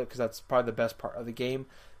to spoil it because that's probably the best part of the game.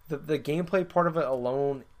 The gameplay part of it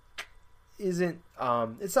alone isn't.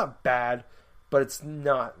 It's not bad, but it's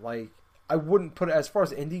not like, I wouldn't put it as far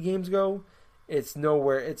as indie games go. It's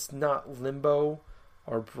nowhere. It's not Limbo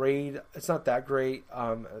or Braid. It's not that great.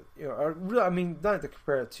 Really, I mean, not to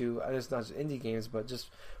compare it to. It's not just indie games, but just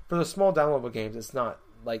for the small downloadable games, it's not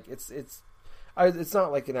like it's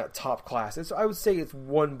not like in that top class. I would say it's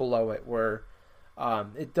one below it, where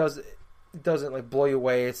it doesn't like blow you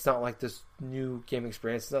away. It's not like this new game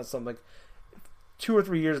experience. It's not something like 2 or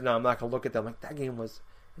 3 years now I'm not gonna look at them like that game was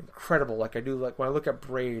incredible, like I do like when I look at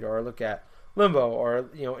Braid or I look at Limbo or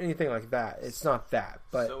anything like that. It's not that,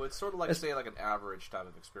 but so it's sort of like, say, like an average type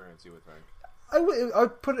of experience, you would think. I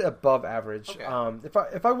would put it above average. Okay.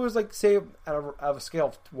 If I was like, say, out of a scale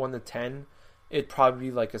of 1 to 10, it'd probably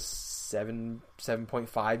be like a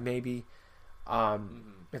 7.5 maybe.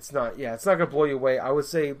 It's not gonna blow you away. I would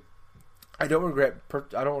say I don't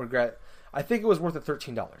regret. I think it was worth the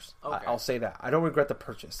 $13. Okay. I'll say that. I don't regret the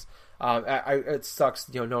purchase. It sucks,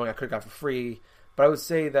 knowing I could have got it for free. But I would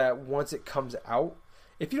say that once it comes out,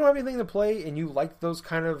 if you don't have anything to play and you like those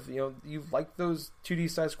kind of, you like those 2D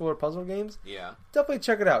side scroller puzzle games, definitely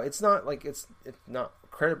check it out. It's not like it's not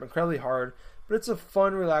incredibly hard, but it's a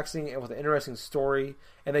fun, relaxing, and with an interesting story.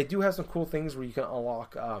 And they do have some cool things where you can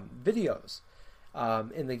unlock videos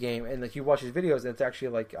in the game, and like you watch these videos, and it's actually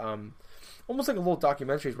like almost like a little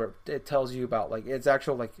documentaries where it tells you about like it's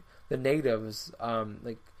actual like the natives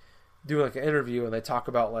like doing like an interview, and they talk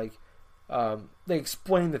about like they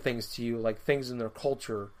explain the things to you, like things in their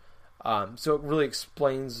culture. So it really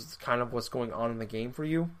explains kind of what's going on in the game for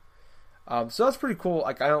you. So that's pretty cool.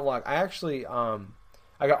 Like I actually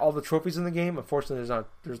I got all the trophies in the game. Unfortunately,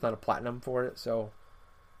 there's not a platinum for it, so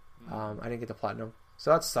I didn't get the platinum.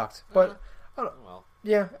 So that sucked. But I don't. Well,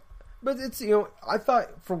 yeah. But it's I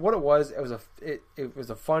thought for what it was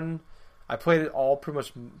a fun. I played it all pretty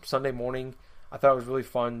much Sunday morning. I thought it was really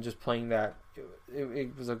fun just playing that.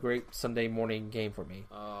 It was a great Sunday morning game for me.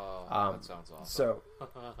 Oh, that sounds awesome. So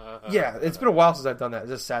yeah, it's been a while since I've done that. I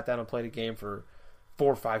just sat down and played a game for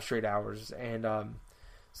 4 or 5 straight hours, and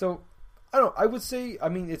so I don't know. I would say, I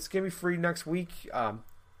mean, it's gonna be free next week.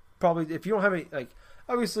 Probably if you don't have any, like,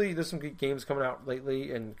 obviously there's some good games coming out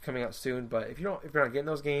lately and coming out soon. But if you're not getting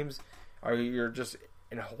those games, or you're just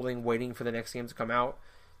in holding, waiting for the next game to come out,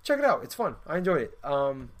 check it out. It's fun. I enjoyed it.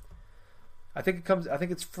 I think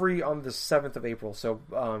it's free on the 7th of April. So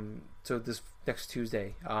so this next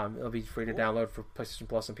Tuesday, it'll be free to download for PlayStation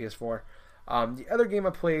Plus and PS4. The other game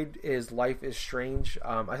I played is Life is Strange.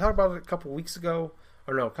 I talked about it a couple weeks ago,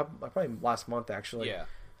 or no, probably last month actually. Yeah.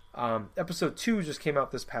 Episode 2 just came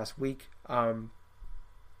out this past week.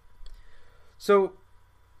 So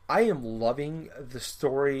I am loving the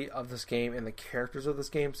story of this game and the characters of this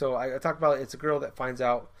game. So I talked about it. It's a girl that finds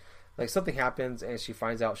out like something happens, and she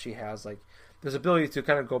finds out she has like this ability to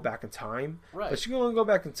kind of go back in time. Right. But she can only go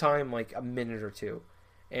back in time like a minute or two.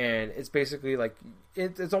 And it's basically like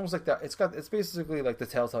it's almost like that. It's basically like the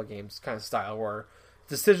Telltale Games kind of style, where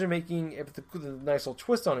decision making. If the nice little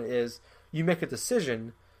twist on it is you make a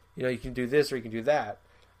decision, you can do this or you can do that.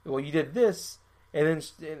 Well, you did this, and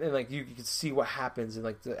then like you can see what happens and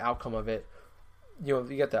like the outcome of it. You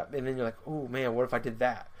get that, and then you're like, oh man, what if I did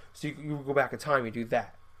that? So you go back in time, you do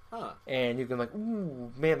that. Huh. And you can like,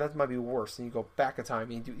 ooh, man, that might be worse. And you go back in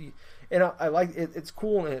time and you do. And I like it. It's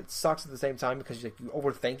cool and it sucks at the same time because you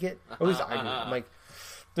overthink it. Or at least I do. I'm like,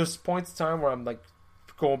 there's points in time where I'm like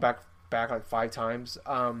going back like 5 times.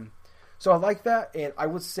 So I like that, and I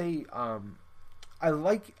would say I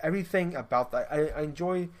like everything about that. I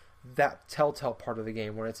enjoy that Telltale part of the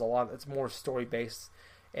game where it's more story based,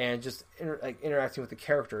 and just interacting with the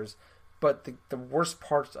characters. But the worst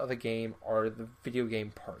parts of the game are the video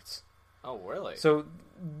game parts. Oh, really? So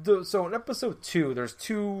in episode 2, there's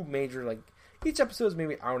two major, like, each episode is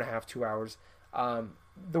maybe an hour and a half, 2 hours.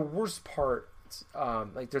 The worst part,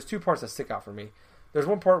 there's two parts that stick out for me. There's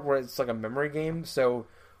one part where it's like a memory game. So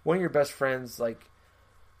one of your best friends, like,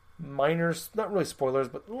 not really spoilers,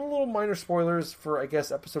 but little minor spoilers for, I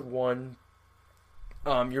guess, episode 1.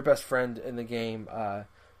 Your best friend in the game,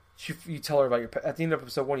 you tell her about at the end of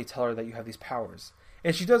episode 1, you tell her that you have these powers.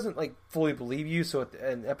 And she doesn't, like, fully believe you, so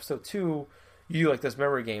in episode 2, you do, like, this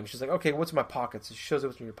memory game. She's like, okay, what's in my pockets? And she shows you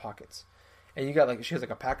what's in your pockets. And you got, like, she has, like,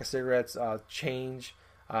 a pack of cigarettes, change,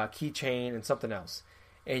 keychain, and something else.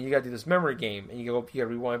 And you got to do this memory game, and you got to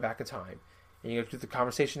rewind back in time. And you got to do the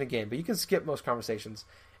conversation again. But you can skip most conversations.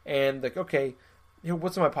 And, like, okay,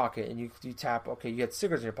 what's in my pocket? And you tap, okay, you had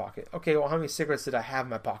cigarettes in your pocket. Okay, well, how many cigarettes did I have in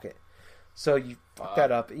my pocket? So you fuck that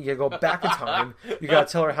up. You gotta go back in time. You gotta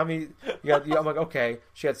tell her how many. I'm like, okay.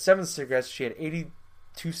 She had 7 cigarettes. She had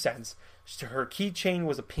 82 cents. Her keychain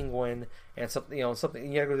was a penguin and something. You gotta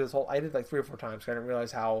go through this whole. I did like 3 or 4 times. I didn't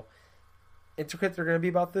realize how intricate they're gonna be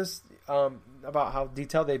about this. About how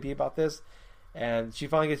detailed they'd be about this. And she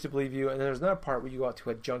finally gets to believe you. And then there's another part where you go out to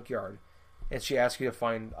a junkyard, and she asks you to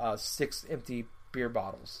find 6 empty beer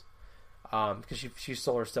bottles, because she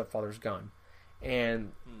stole her stepfather's gun.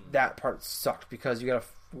 And that part sucked because you gotta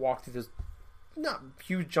walk through this not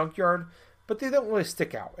huge junkyard, but they don't really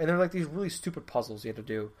stick out. And they're like these really stupid puzzles you have to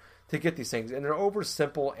do to get these things. And they're over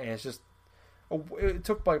simple, and it's just... It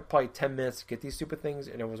took probably 10 minutes to get these stupid things,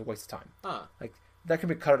 and it was a waste of time. Huh. Like, that can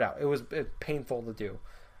be cut out. It was painful to do.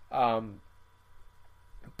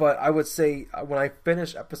 But I would say, when I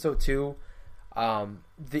finish episode 2,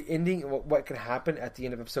 the ending, what can happen at the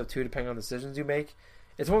end of episode 2, depending on the decisions you make...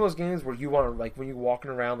 It's one of those games where you want to, like, when you're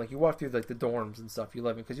walking around, like, you walk through, like, the dorms and stuff you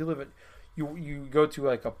live in, because you go to,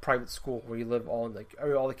 like, a private school where you live all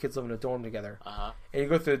the kids live in a dorm together. Uh-huh. And you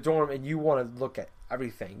go through the dorm and you want to look at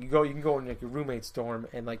everything. You can go in, like, your roommate's dorm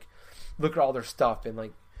and, like, look at all their stuff. And,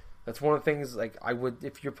 like, that's one of the things, like, I would,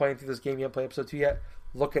 if you're playing through this game, you haven't played episode 2 yet,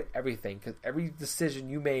 look at everything. Because every decision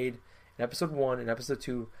you made in episode 1 and episode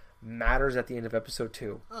 2 matters at the end of episode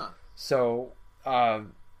 2. Huh. So,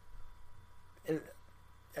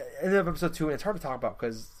 end of episode 2, and it's hard to talk about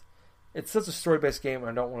because it's such a story-based game, and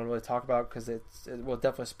I don't want to really talk about because it will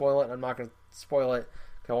definitely spoil it, and I'm not going to spoil it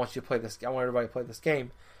because I want you to play this. I want everybody to play this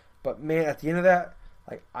game. But man, at the end of that,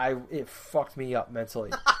 like, it fucked me up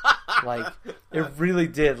mentally. Like, it really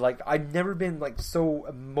did. Like, I've never been, like, so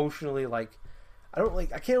emotionally, like, I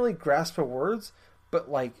can't really grasp the words, but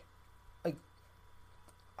like I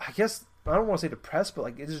guess I don't want to say depressed, but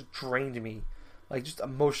like it just drained me. Like, just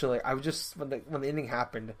emotionally, I was just, when the ending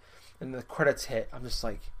happened and the credits hit, I'm just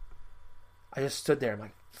like, I just stood there. I'm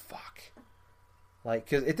like, fuck, like,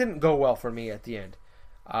 because it didn't go well for me at the end.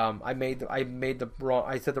 I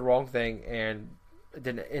said the wrong thing, and it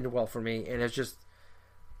didn't end well for me. And it's just,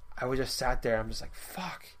 I just sat there. I'm just like,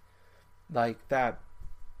 fuck, like that,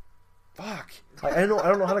 fuck. Like, I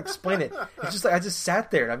don't know how to explain it. It's just like I just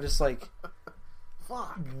sat there. And I'm just like,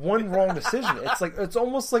 one wrong decision. It's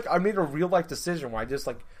almost like I made a real life decision where I just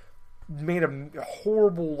like made a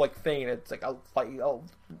horrible like thing, and it's like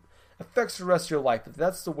affects the rest of your life. But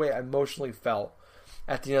that's the way I emotionally felt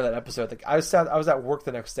at the end of that episode. Like, I was at work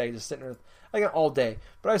the next day, just sitting there, like, all day,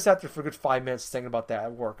 but I sat there for a good 5 minutes thinking about that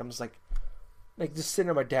at work. I'm just like just sitting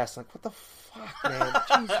at my desk, like, what the fuck, man?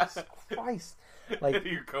 Jesus Christ! Like,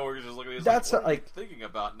 your coworkers just looking at you. That's like, what are you thinking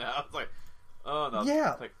about now? It's like, oh no,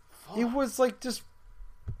 yeah. Like, fuck. It was like just.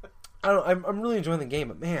 I'm really enjoying the game,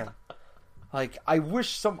 but man, like, I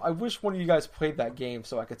wish one of you guys played that game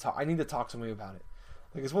so I could talk. I need to talk to somebody about it.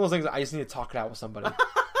 Like, it's one of those things that I just need to talk it out with somebody.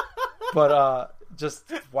 But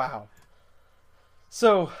just wow.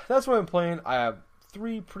 So that's what I'm playing. I have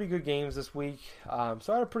 3 pretty good games this week. So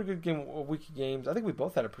I had a pretty good week of games. I think we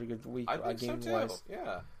both had a pretty good week. I think game so too. wise.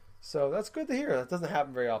 Yeah. So that's good to hear. That doesn't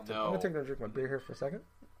happen very often. No. I'm gonna take a drink of my beer here for a second.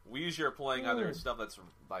 We usually are playing either stuff that's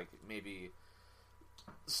like maybe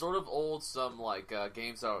sort of old, some like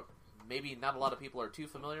games that maybe not a lot of people are too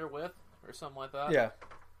familiar with, or something like that. Yeah.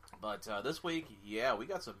 But this week, yeah, we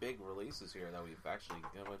got some big releases here that we've actually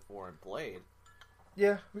went for and played.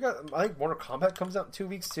 Yeah, I think Mortal Kombat comes out in 2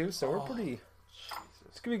 weeks too, so we're pretty. Jesus.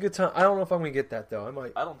 It's gonna be a good time. I don't know if I'm gonna get that though. I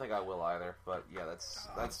might. I don't think I will either. But yeah,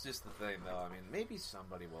 that's just the thing, though. I mean, maybe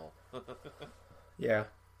somebody will. Yeah.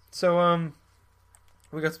 So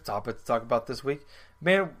we got some topics to talk about this week.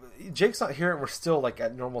 Man, Jake's not here, and we're still like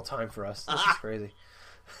at normal time for us. This is crazy.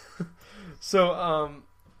 So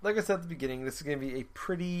like I said at the beginning, this is gonna be a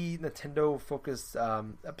pretty Nintendo focused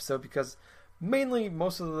episode because mainly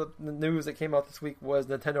most of the news that came out this week was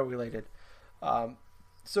Nintendo related.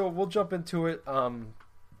 So we'll jump into it.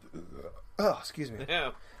 Excuse me.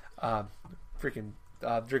 Yeah. Drinking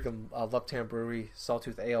Left Hand Brewery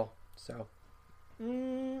Sawtooth Ale. So,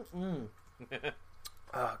 oh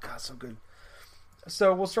god, so good.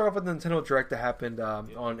 So we'll start off with the Nintendo Direct that happened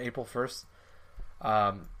on April 1st.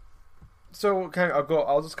 So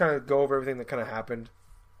I'll just kind of go over everything that kind of happened.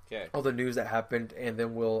 Okay. All the news that happened, and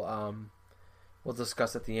then we'll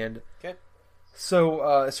discuss at the end. Okay.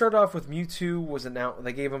 So it started off with Mewtwo was announced.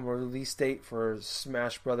 They gave him a release date for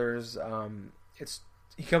Smash Brothers.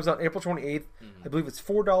 He comes out April 28th. Mm-hmm. I believe it's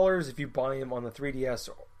 $4 if you buy him on the 3DS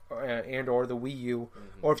and or the Wii U,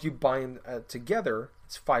 or if you buy them together,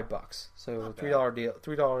 it's $5. So $3 deal,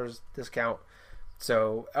 $3 discount.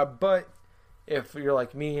 So, but if you're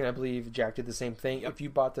like me, and I believe Jack did the same thing, if you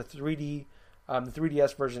bought the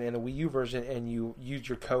 3DS version and the Wii U version, and you used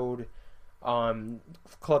your code on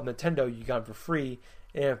Club Nintendo, you got them for free.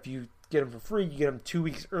 And if you get them for free, you get them 2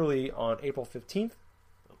 weeks early on April 15th.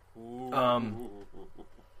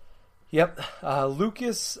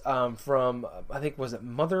 Lucas from I think was it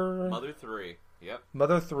Mother 3. Yep.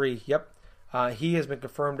 Mother 3. Yep. He has been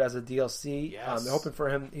confirmed as a DLC. Yes. They're hoping for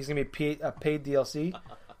him. He's going to be a paid DLC.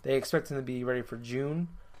 They expect him to be ready for June.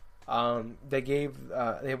 They have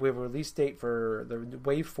a release date for the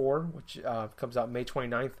Wave 4, which comes out May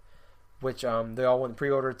 29th, which they all went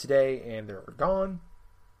pre-order today, and they're gone.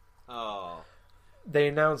 Oh. They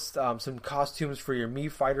announced some costumes for your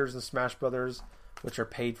Mii fighters in Smash Brothers, which are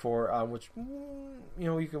paid for. Which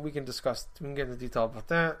we can discuss. We can get into detail about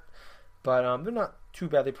that, but they're not too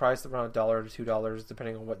badly priced. Around $1 to $2,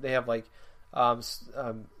 depending on what they have. Like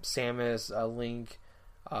Samus, Link,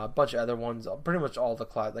 a bunch of other ones. Pretty much all the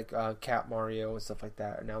like Cat Mario and stuff like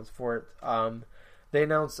that announced for it. They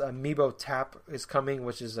announced Amiibo Tap is coming,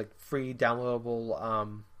 which is like free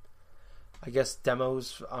downloadable. I guess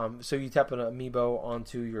demos. So you tap an amiibo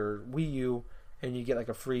onto your Wii U, and you get like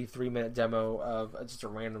a free 3-minute demo of just a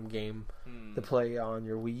random game to play on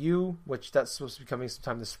your Wii U, which that's supposed to be coming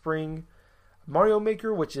sometime this spring. Mario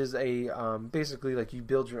Maker, which is a basically like you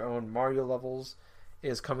build your own Mario levels,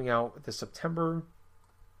 is coming out this September.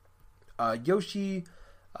 Yoshi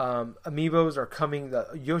amiibos are coming. The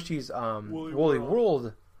Yoshi's Woolly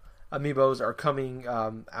World amiibos are coming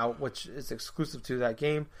out, which is exclusive to that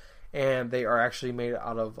game. And they are actually made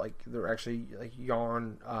out of they're actually like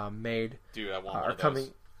yarn made. Dude, I want one of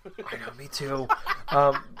those. I know, me too.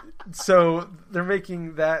 So they're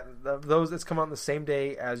making those. It's come out on the same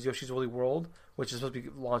day as Yoshi's Woolly World, which is supposed to be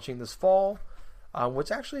launching this fall. Which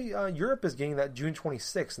actually Europe is getting that June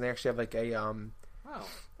 26th, and they actually have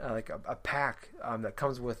like a pack that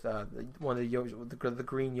comes with one of the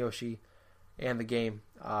green Yoshi and the game.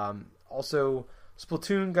 Also,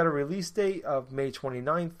 Splatoon got a release date of May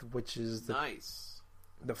 29th, which is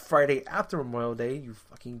the Friday after Memorial Day, you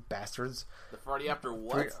fucking bastards. The Friday after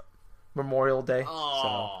what? Memorial Day.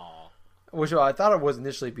 Oh. So, which I thought it was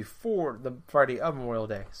initially before the Friday of Memorial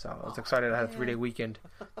Day. So I was excited I had a 3-day weekend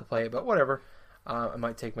to play it, but whatever. I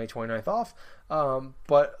might take May 29th off.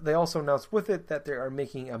 But they also announced with it that they are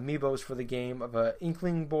making amiibos for the game of a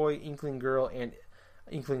Inkling Boy, Inkling Girl, and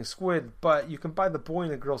Inkling Squid. But you can buy the boy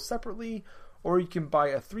and the girl separately, or you can buy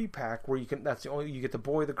a 3-pack where you get the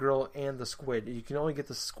boy, the girl, and the squid. You can only get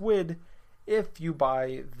the squid if you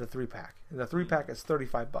buy the 3-pack. And the 3-pack is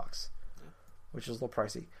 $35, which is a little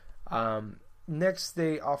pricey. Next,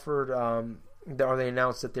 they offered, they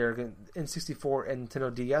announced that their N64 and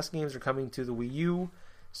Nintendo DS games are coming to the Wii U,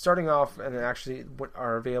 starting off and actually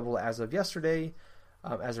are available as of yesterday,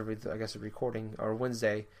 as of I guess a recording, or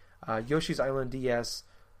Wednesday. Yoshi's Island DS.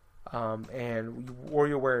 And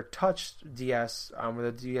WarioWare Touch DS were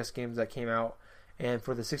the DS games that came out, and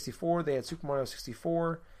for the 64 they had Super Mario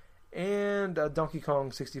 64 and Donkey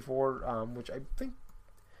Kong 64, which I think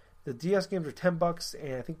the DS games are $10,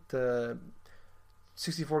 and I think the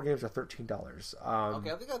 64 games are $13.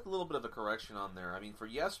 Okay, I think I have a little bit of a correction on there. I mean, for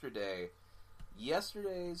yesterday's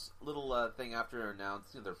little thing after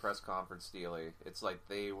announcing their press conference, Steely, it's like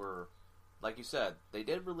they were. Like you said, they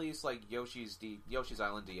did release like Yoshi's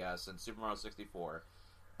Island DS and Super Mario 64,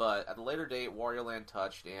 but at a later date, Wario Land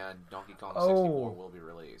Touched and Donkey Kong 64 will be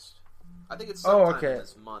released. I think it's sometime in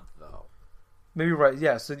this month, though. Maybe you're right.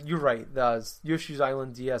 Yeah, so you're right. The Yoshi's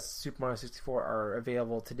Island DS, Super Mario 64 are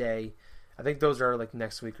available today. I think those are like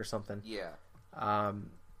next week or something. Yeah.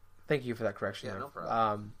 Thank you for that correction. Yeah, there. no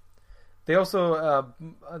problem. They also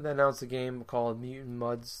announced a game called Mutant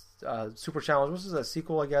Mudds Super Challenge, which is a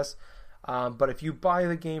sequel, I guess. But if you buy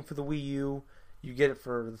the game for the Wii U, you get it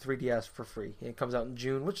for the 3DS for free. And it comes out in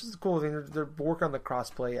June, which is a cool thing. They're working on the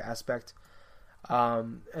crossplay aspect.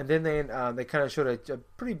 And then they kind of showed a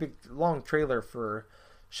pretty big long trailer for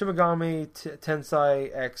Shin Megami Tensei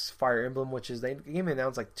X Fire Emblem, which is the game they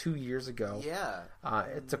announced like 2 years ago. Yeah,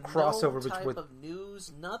 it's a crossover no type between of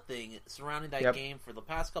news, nothing surrounding that Yep. game for the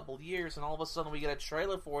past couple of years, and all of a sudden we get a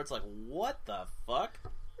trailer for it. It's like, what the fuck?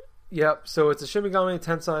 Yep. So it's a Shin Megami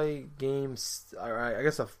Tensei game. I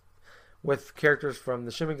guess with characters from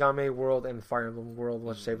the Shin Megami world and the Fire Emblem world,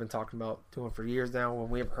 which they've been talking about doing for years now. When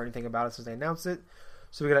we haven't heard anything about it since they announced it.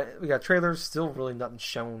 So we got trailers. Still really nothing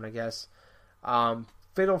shown, I guess.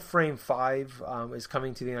 Fatal Frame 5 is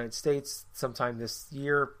coming to the United States sometime this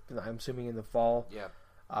year. I'm assuming in the fall. Yeah.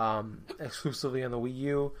 Exclusively on the Wii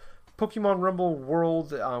U. Pokemon Rumble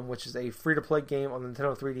World, which is a free-to-play game on the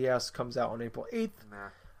Nintendo 3DS, comes out on April 8th.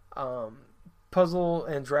 Nah. Puzzle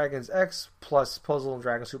and Dragons X plus Puzzle and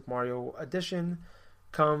Dragons Super Mario Edition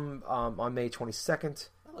come on May 22nd.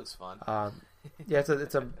 That looks fun. Yeah, it's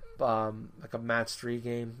a like a match 3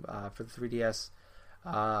 game for the 3DS.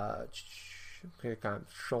 Kind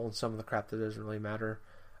of trolling some of the crap that doesn't really matter.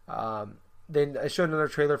 Then I showed another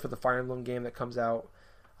trailer for the Fire Emblem game that comes out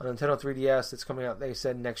on Nintendo 3DS. It's coming out. They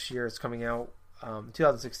said next year. It's coming out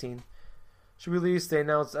 2016. Should release. They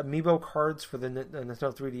announced amiibo cards for the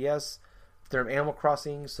Nintendo 3DS. They're Animal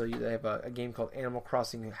Crossing, so they have a game called Animal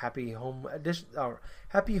Crossing Happy Home Edition,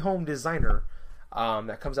 Happy Home Designer,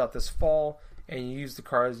 that comes out this fall. And you use the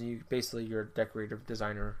cards, and you're a decorative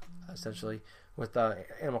designer essentially with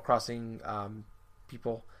Animal Crossing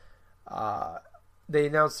people. They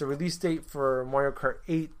announced the release date for Mario Kart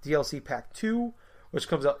 8 DLC Pack 2, which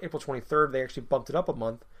comes out April 23rd. They actually bumped it up a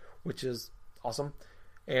month, which is awesome.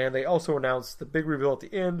 And they also announced the big reveal at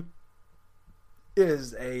the end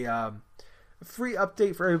is a free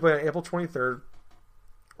update for everybody on April 23rd,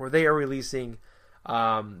 where they are releasing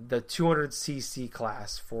the 200cc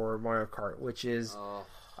class for Mario Kart, which is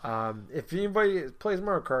if anybody plays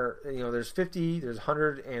Mario Kart, there's 50, there's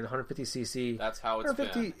 100, and 150cc. That's how it's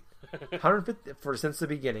been. 150 since the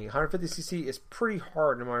beginning. 150cc is pretty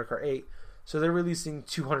hard in Mario Kart 8, so they're releasing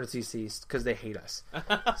 200cc's because they hate us.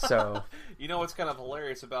 So what's kind of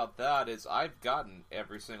hilarious about that is I've gotten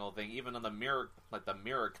every single thing, even on the mirror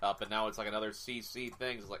cup, and now it's like another CC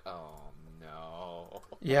thing. It's like, oh no.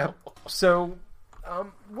 Yeah. So,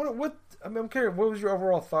 what? I'm curious. What was your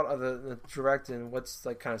overall thought of the direct, and what's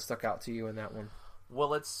like kind of stuck out to you in that one? Well,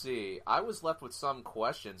 let's see. I was left with some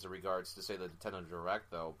questions in regards to, say, the Nintendo Direct,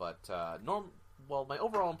 though. But my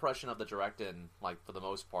overall impression of the Direct, for the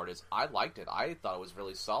most part, is I liked it. I thought it was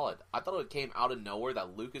really solid. I thought it came out of nowhere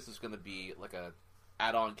that Lucas is going to be like a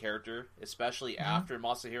add-on character, especially after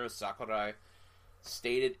Masahiro Sakurai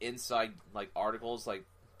stated inside articles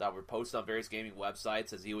that were posted on various gaming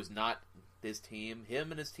websites as he was not him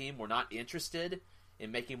and his team were not interested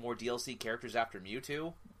in making more DLC characters after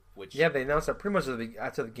Mewtwo. Which, yeah, they announced that pretty much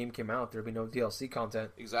after the game came out, there'd be no DLC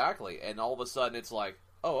content. Exactly, and all of a sudden it's like,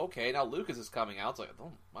 oh, okay, now Lucas is coming out. It's like,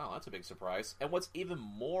 oh, wow, that's a big surprise. And what's even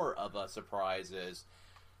more of a surprise is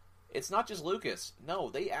it's not just Lucas. No,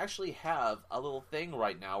 they actually have a little thing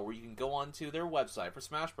right now where you can go onto their website for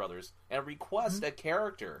Smash Brothers and request a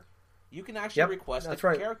character. You can actually request a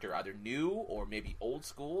character, either new or maybe old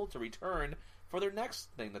school, to return for their next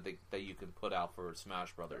thing that you can put out for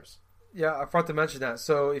Smash Brothers. Yeah, I forgot to mention that.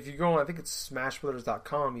 So if you go on, I think it's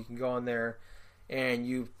SmashBrothers.com, you can go on there and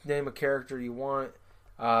you name a character you want,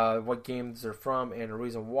 what games they're from, and a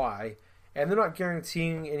reason why. And they're not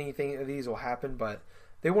guaranteeing anything of these will happen, but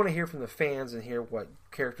they want to hear from the fans and hear what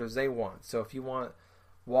characters they want. So if you want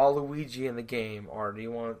Waluigi in the game, or do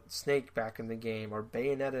you want Snake back in the game, or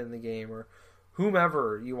Bayonetta in the game, or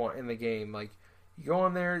whomever you want in the game, you go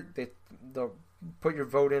on there, they'll put your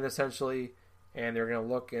vote in essentially, and they're going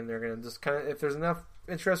to look, and they're going to just kind of, if there's enough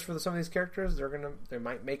interest for some of these characters, they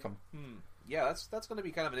might make them. Yeah, that's going to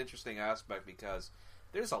be kind of an interesting aspect, because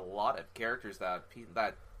there's a lot of characters that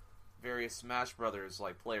various Smash Brothers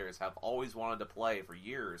players have always wanted to play for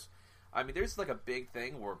years. I mean, there's a big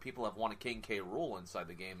thing where people have wanted King K. Rool inside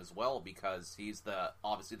the game as well, because he's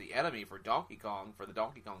obviously the enemy for Donkey Kong for the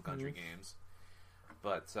Donkey Kong Country games.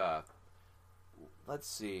 But let's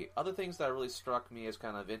see, other things that really struck me as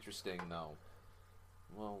kind of interesting, though.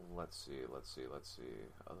 Well, let's see. Other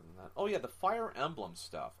than that, oh yeah, the Fire Emblem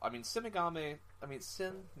stuff. I mean, Shin Megami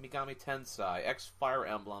Tensei X Fire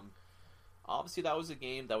Emblem. Obviously, that was a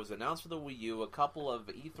game that was announced for the Wii U a couple of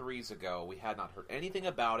E3s ago. We had not heard anything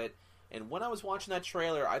about it, and when I was watching that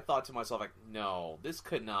trailer, I thought to myself, no, this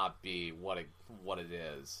could not be what it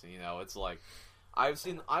is. It's like I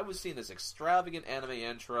was seeing this extravagant anime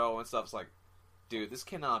intro and stuff. It's like, dude, this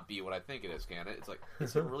cannot be what I think it is, can it? It's like,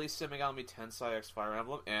 is it really Shin Megami Tensei X Fire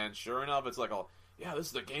Emblem? And sure enough, it's like, yeah, this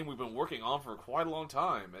is the game we've been working on for quite a long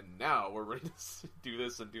time, and now we're ready to do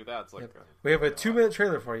this and do that. It's like we have a 2-minute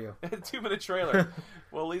trailer for you. 2-minute trailer.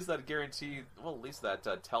 Well, at least that guarantee. Well, at least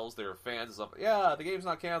that tells their fans stuff. Yeah, the game's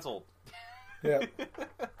not canceled. Yeah,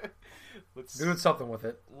 doing something with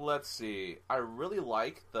it. Let's see. I really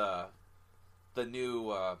like the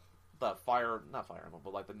new not Fire Emblem,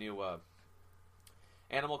 but like the new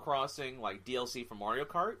Animal Crossing like DLC for Mario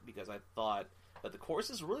Kart, because I thought that the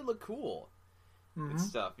courses really look cool. And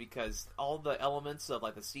stuff, because all the elements of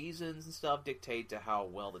like the seasons and stuff dictate to how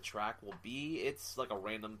well the track will be. It's like a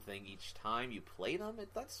random thing each time you play them.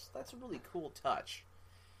 That's a really cool touch.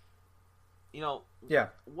 You know,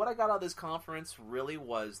 what I got out of this conference really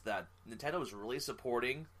was that Nintendo was really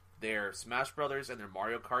supporting their Smash Brothers and their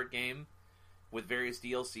Mario Kart game with various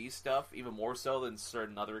DLC stuff, even more so than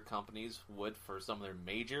certain other companies would for some of their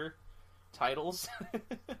major titles.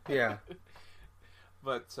 Yeah.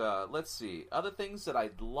 But let's see. Other things that I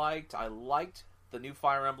liked the new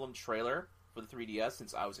Fire Emblem trailer for the 3DS,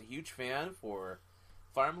 since I was a huge fan for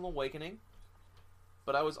Fire Emblem Awakening.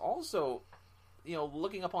 But I was also,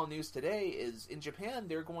 looking up on news today, is in Japan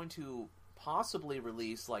they're going to possibly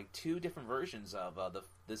release like 2 different versions of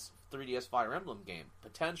this 3DS Fire Emblem game,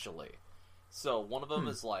 potentially. So one of them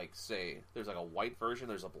is like, say, there's like a white version,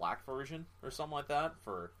 there's a black version, or something like that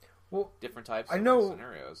for different types of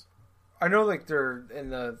scenarios. I know, like, they're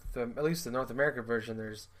in the at least the North American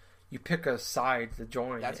version. You pick a side to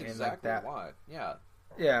join. That's exactly like that. why. Yeah.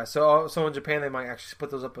 Yeah. So in Japan they might actually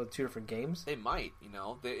split those up into 2 different games. They might.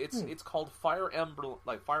 It's called Fire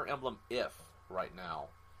Emblem If right now,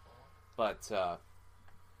 but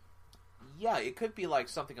yeah, it could be like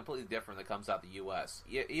something completely different that comes out the U.S.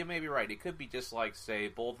 You may be right. It could be just like, say,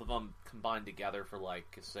 both of them combined together for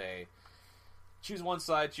like, say, choose one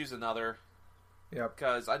side, choose another. Yep.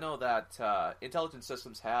 Because I know that Intelligent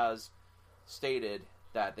Systems has stated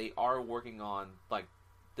that they are working on like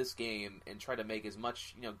this game and try to make as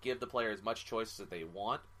much, give the player as much choice that they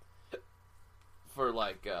want for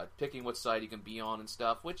like picking what side you can be on and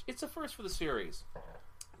stuff. Which it's a first for the series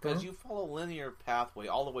because you follow a linear pathway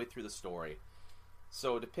all the way through the story.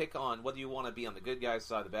 So to pick on whether you want to be on the good guy's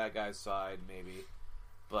side, the bad guy's side, maybe,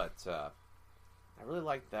 but. I really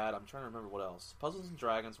liked that. I'm trying to remember what else. Puzzles and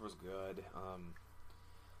Dragons was good.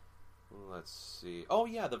 Let's see. Oh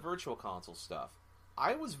yeah, the Virtual Console stuff.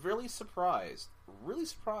 I was really surprised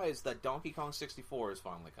that Donkey Kong 64 is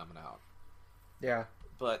finally coming out. Yeah.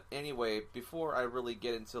 But anyway, before I really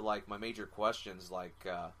get into like my major questions, like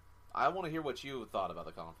I want to hear what you thought about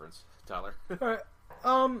the conference, Tyler. All right.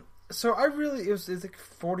 So it was like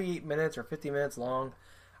 48 minutes or 50 minutes long.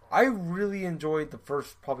 I really enjoyed the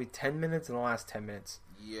first probably 10 minutes and the last 10 minutes.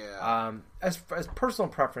 Yeah. As personal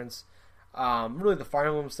preference, really the Fire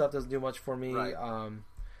Emblem stuff doesn't do much for me. Right.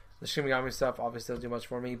 The Shin Megami stuff obviously doesn't do much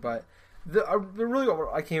for me. But the really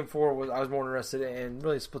what I came for was I was more interested in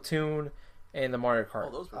really Splatoon and the Mario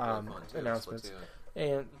Kart those were really fun too, announcements. Splatoon.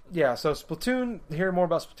 And yeah, so Splatoon. Hear more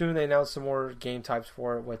about Splatoon. They announced some more game types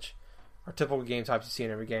for it, which are typical game types you see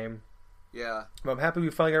in every game. Yeah. But I'm happy we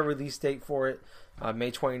finally got a release date for it,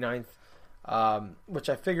 May 29th, which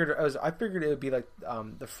I figured it would be like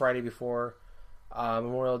the Friday before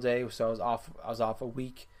Memorial Day, so I was off a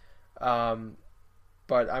week.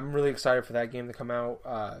 But I'm really excited for that game to come out.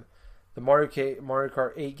 The Mario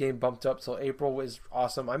Kart 8 game bumped up till April was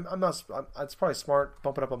awesome. It's probably smart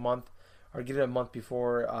bump it up a month or get it a month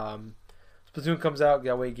before Splatoon comes out.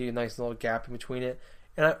 That way you get a nice little gap in between it.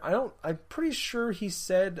 And I'm pretty sure he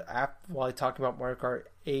said while he talked about Mario Kart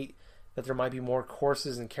 8 that there might be more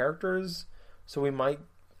courses and characters. So I might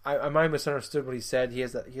have misunderstood what he said. He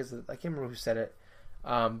has I can't remember who said it,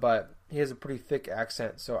 but he has a pretty thick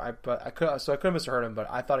accent. So I could have misheard him, but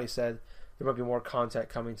I thought he said there might be more content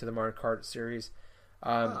coming to the Mario Kart series.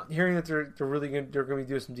 Hearing that they're going to be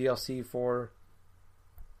doing some DLC for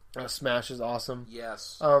Smash is awesome.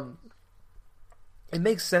 Yes. It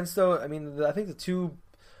makes sense though. I mean, I think the 2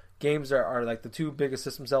 games are like the 2 biggest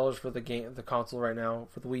system sellers for the console right now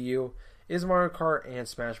for the Wii U is Mario Kart and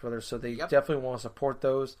Smash Brothers. So they definitely want to support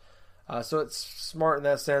those. So it's smart in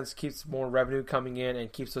that sense. Keeps more revenue coming in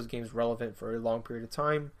and keeps those games relevant for a long period of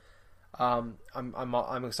time. I'm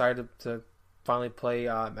excited to finally play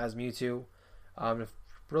as Mewtwo.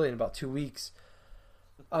 Really in about 2 weeks.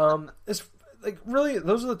 It's like really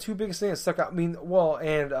those are the 2 biggest things that stuck out. I mean,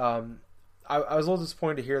 I was a little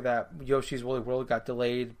disappointed to hear that Yoshi's Woolly World got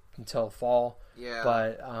delayed until fall. Yeah.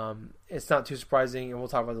 But it's not too surprising, and we'll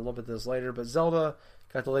talk about a little bit of this later. But Zelda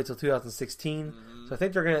got delayed till 2016. Mm-hmm. So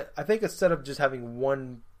I think instead of just having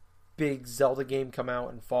one big Zelda game come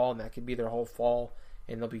out in fall, and that could be their whole fall,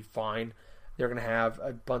 and they'll be fine. They're going to have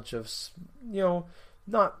a bunch of,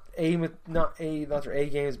 not their A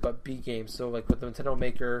games, but B games. So like with the Nintendo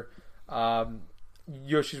Maker,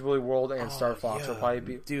 Yoshi's Woolly World, and Star Fox will probably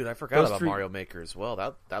be. Dude, I forgot about Mario Maker as well.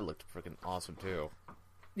 That looked freaking awesome too.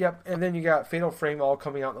 Yep, and then you got Fatal Frame all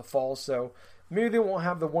coming out in the fall, so maybe they won't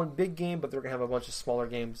have the one big game, but they're gonna have a bunch of smaller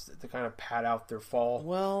games to kind of pad out their fall.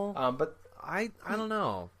 Well, but I don't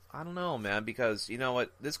know. I don't know, man, because you know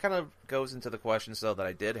what? This kind of goes into the questions though that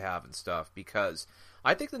I did have and stuff, because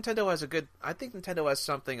I think Nintendo has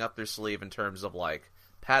something up their sleeve in terms of like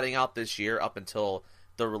padding out this year up until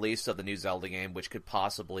the release of the new Zelda game, which could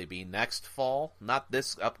possibly be next fall, not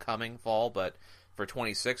this upcoming fall, but for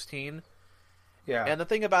 2016. Yeah. And the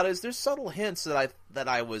thing about it is, there's subtle hints that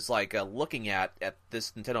I was like looking at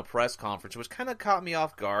this Nintendo press conference, which kind of caught me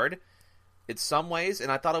off guard in some ways,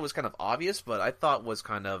 and I thought it was kind of obvious, but I thought was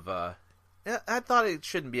kind of I thought it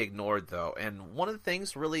shouldn't be ignored though. And one of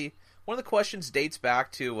the questions dates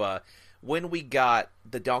back to when we got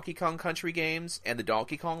the Donkey Kong Country games and the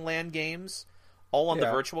Donkey Kong Land games all on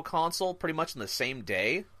the Virtual Console pretty much on the same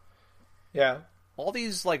day. Yeah. All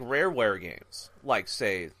these like Rareware games, like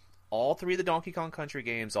say all 3 of the Donkey Kong Country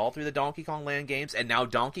games, all 3 of the Donkey Kong Land games, and now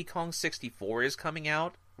Donkey Kong 64 is coming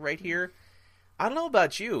out right here. I don't know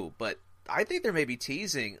about you, but I think they may be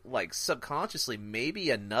teasing, like subconsciously, maybe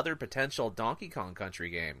another potential Donkey Kong Country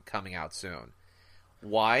game coming out soon.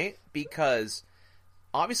 Why? Because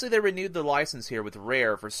obviously they renewed the license here with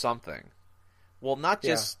Rare for something. Well, not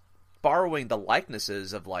just borrowing the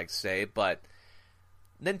likenesses of, like, say, but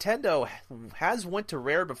Nintendo has went to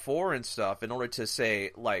Rare before and stuff in order to,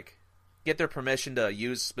 say, like, get their permission to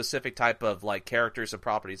use specific type of, like, characters and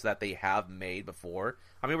properties that they have made before.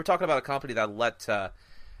 I mean, we're talking about a company that let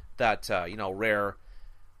Rare,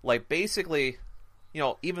 like, basically,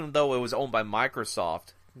 even though it was owned by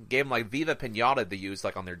Microsoft, gave them, like, Viva Pinata to use,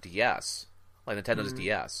 like, on their DS, like Nintendo's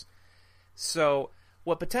DS. So,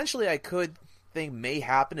 what potentially I could think may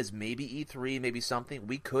happen is maybe E3, maybe something.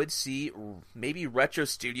 We could see maybe Retro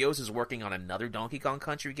Studios is working on another Donkey Kong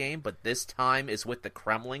Country game, but this time is with the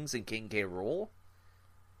Kremlings and King K. Rool.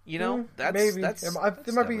 That's maybe that's it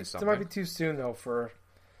might be too soon though for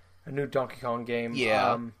a new Donkey Kong game.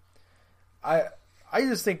 Yeah. I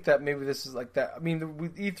just think that maybe this is like that. I mean,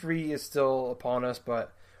 E3 is still upon us,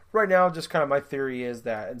 but right now, just kind of my theory is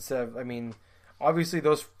that instead of, obviously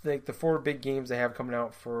those the 4 big games they have coming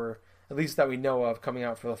out for, at least that we know of, coming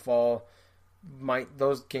out for the fall,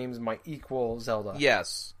 those games might equal Zelda.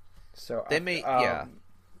 Yes. So they may. I'm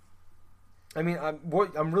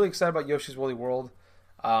really excited about Yoshi's Woolly World.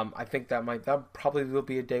 I think that probably will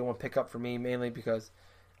be a day one pickup for me, mainly because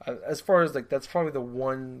as far as like that's probably the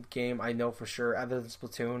one game I know for sure, other than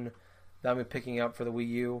Splatoon, that I'm picking up for the Wii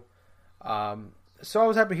U. So I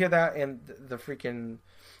was happy to hear that, and the freaking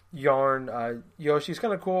yarn Yoshi's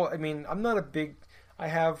kind of cool. I mean, I'm not a big. I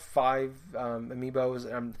have 5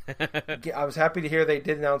 amiibos. I was happy to hear they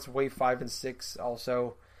did announce Wave 5 and 6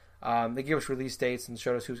 also. They gave us release dates and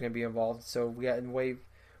showed us who's going to be involved. So we got in Wave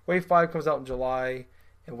 5 comes out in July,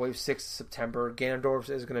 and Wave 6 is September. Ganondorf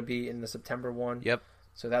is going to be in the September one. Yep.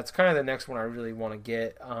 So that's kind of the next one I really want to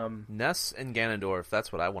get. Ness and Ganondorf,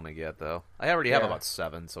 that's what I want to get, though. I already have about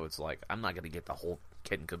 7, so it's like, I'm not going to get the whole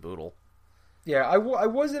kit and caboodle. Yeah, I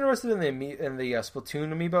was interested in the Splatoon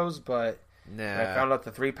amiibos, but nah. I found out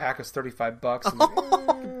the 3-pack is $35.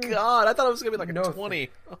 Oh, God. I thought it was going to be like a 20.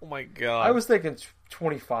 Oh, my God. I was thinking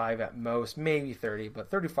 25 at most, maybe 30,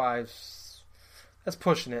 but 35, that's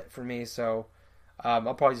pushing it for me, so I'll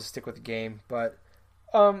probably just stick with the game. But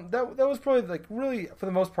that was probably, like, really, for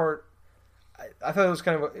the most part, I thought it was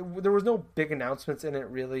kind of there was no big announcements in it,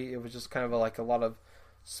 really. It was just kind of like a lot of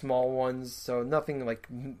small ones, so nothing, like,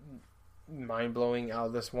 mind-blowing out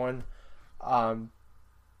of this one.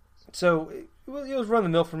 So it was run the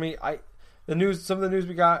mill for me. Some of the news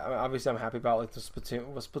we got, obviously I'm happy about, like the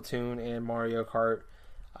Splatoon and Mario Kart.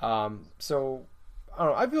 So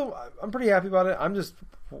I don't know. I'm pretty happy about it.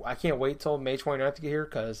 I can't wait till May 29th to get here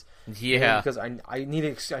because I need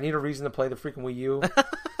a reason to play the freaking Wii U,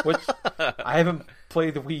 which I haven't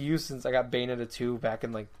played the Wii U since I got Bayonetta 2 back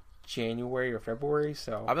in like January or February.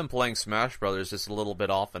 So I've been playing Smash Brothers just a little bit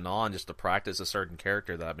off and on just to practice a certain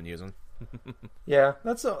character that I've been using. Yeah,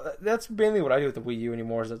 that's mainly what I do with the Wii U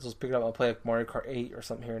anymore. Is I just pick it up and play like Mario Kart 8 or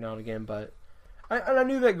something here now and again. But I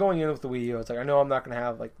knew that going in with the Wii U, it's like I know I'm not going to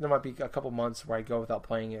have like there might be a couple months where I go without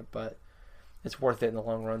playing it, but it's worth it in the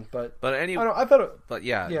long run. But anyway, I thought it, but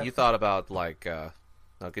yeah, you thought about like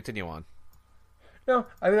no, continue on. No,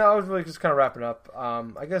 I mean I was really just kind of wrapping up.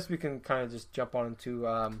 I guess we can kind of just jump on into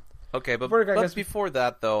okay, but before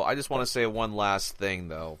that though, I just want to say one last thing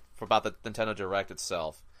though about the Nintendo Direct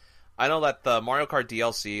itself. I know that the Mario Kart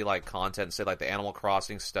DLC like content, say like the Animal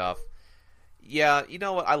Crossing stuff. Yeah, you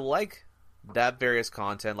know what? I like that various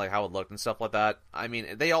content, like how it looked and stuff like that. I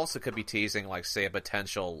mean, they also could be teasing, like, say, a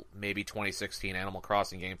potential maybe 2016 Animal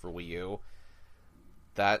Crossing game for Wii U.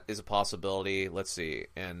 That is a possibility. Let's see.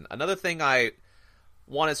 And another thing I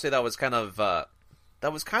want to say that was kind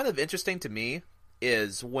of interesting to me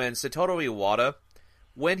is when Satoru Iwata,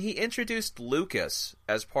 when he introduced Lucas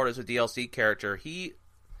as part of the DLC character, he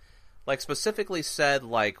like specifically said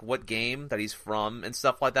like what game that he's from and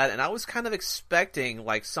stuff like that, and I was kind of expecting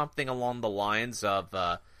like something along the lines of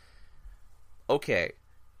okay,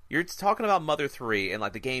 you're talking about Mother 3 and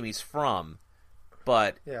like the game he's from,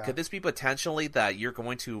 but could this be potentially that you're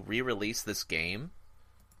going to re-release this game,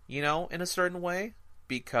 you know, in a certain way?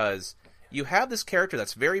 Because you have this character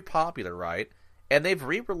that's very popular, right? And they've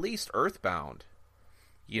re-released Earthbound,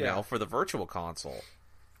 you know, for the Virtual Console.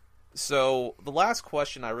 So the last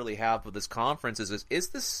question I really have with this conference is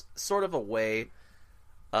this sort of a way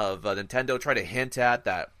of Nintendo try to hint at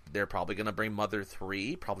that they're probably going to bring Mother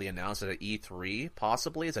 3, probably announce it at E3,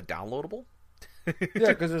 possibly as a downloadable? Yeah,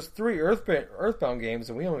 because there's 3 Earthbound games,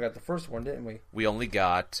 and we only got the first one, didn't we? We only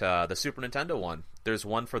got the Super Nintendo one. There's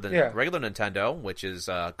one for the regular Nintendo, which is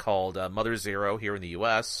called Mother Zero here in the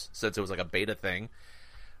U.S., since it was like a beta thing.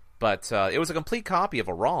 But it was a complete copy of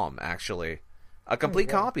a ROM, actually. A complete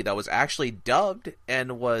copy that was actually dubbed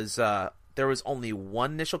and was there was only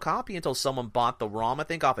one initial copy until someone bought the ROM, I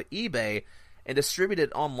think, off of eBay and distributed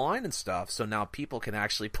it online and stuff. So now people can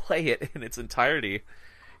actually play it in its entirety,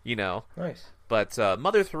 you know. Nice. But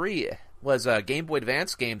Mother 3 was a Game Boy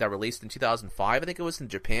Advance game that released in 2005. I think it was in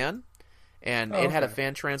Japan. And it had a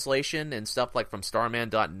fan translation and stuff like from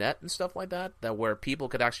Starman.net and stuff like that where people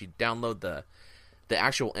could actually download the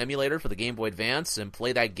actual emulator for the Game Boy Advance and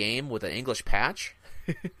play that game with an English patch.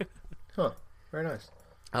 Huh. Very nice.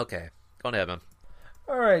 Okay. Go on ahead, man.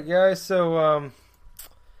 Alright, guys. So,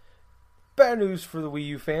 bad news for the Wii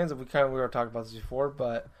U fans. We were talking about this before,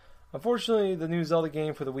 but unfortunately, the new Zelda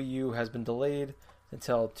game for the Wii U has been delayed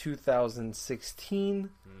until 2016.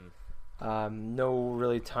 No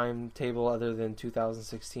really timetable other than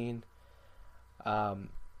 2016. I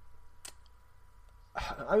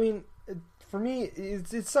mean, for me,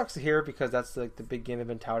 it sucks to hear because that's like the big game I've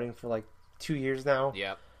been touting for like 2 years now.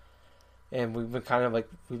 Yeah. And we've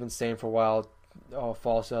been saying for a while,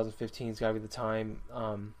 fall 2015 is gotta be the time.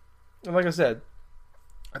 And like I said,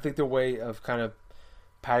 I think the way of kind of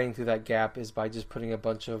padding through that gap is by just putting a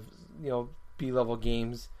bunch of, you know, B-level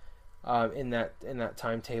games in that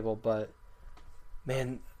timetable. But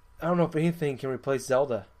man, I don't know if anything can replace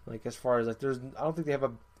Zelda. Like as far as like I don't think they have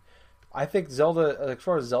a. I think Zelda, as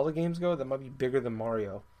far as Zelda games go, that might be bigger than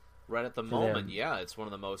Mario. Right at the moment, yeah, it's one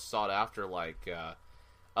of the most sought after like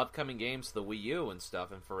upcoming games to the Wii U and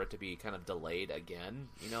stuff, and for it to be kind of delayed again,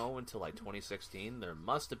 you know, until like 2016, there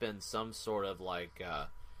must have been some sort of like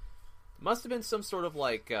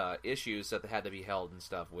issues that had to be held and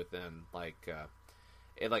stuff within like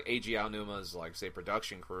Eiji Aonuma's like say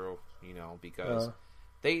production crew, you know, because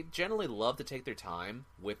they generally love to take their time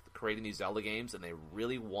with creating these Zelda games, and they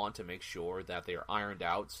really want to make sure that they are ironed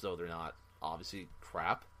out so they're not obviously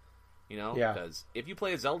crap, you know, because if you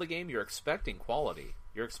play a Zelda game, you're expecting quality,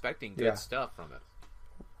 you're expecting good stuff from it.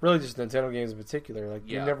 Really, just Nintendo games in particular, like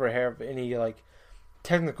you never have any like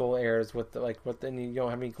technical errors with any, you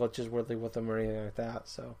don't have any glitches with them or anything like that.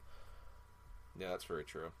 So yeah, that's very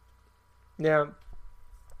true. Yeah,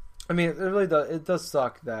 I mean, it really does. It does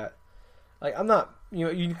suck that, like, I'm not, you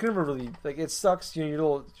know, you can never really, like, it sucks. You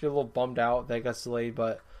know, you're a little bummed out that it got delayed,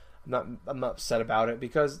 but I'm not upset about it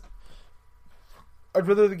because I'd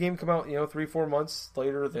rather the game come out, you know, 3-4 months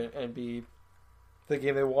later and be the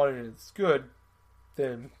game they wanted and it's good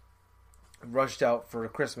than rushed out for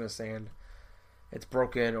Christmas and it's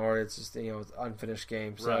broken or it's just, you know, it's an unfinished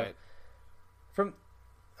game. So right.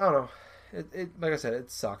 I don't know. It like I said, it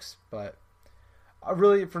sucks, but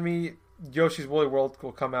really, for me, Yoshi's Woolly World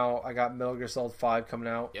will come out. I got Metal Gear Solid 5 coming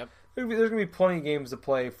out. Yep. There's going to be plenty of games to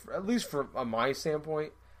play, at least from my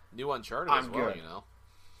standpoint. New Uncharted as well, you know.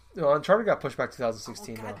 No, Uncharted got pushed back to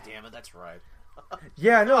 2016. Oh, God damn it, that's right.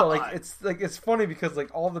 Yeah, no, it's funny because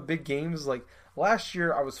like all the big games, like last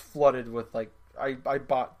year I was flooded with like I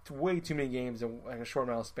bought way too many games in like a short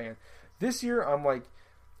amount of span. This year I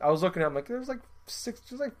was looking at, I'm like, there's like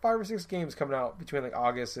 5 or 6 games coming out between like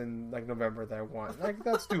August and like November that I want. Like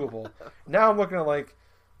that's doable. Now I'm looking at like,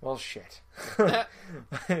 well, shit.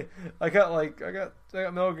 I got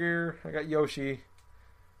Metal Gear, I got Yoshi,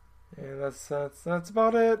 and that's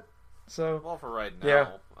about it. So well, for right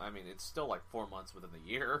now, I mean, it's still like 4 months within the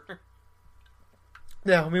year.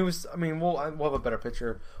 Yeah, I mean, we'll have a better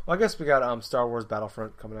picture. Well, I guess we got Star Wars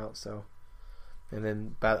Battlefront coming out, so, and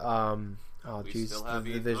then We still have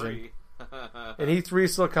the E3. Division, and E3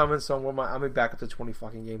 is still coming, so I'll be back up to 20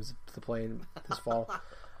 fucking games to play this fall.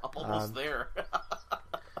 I'm almost there.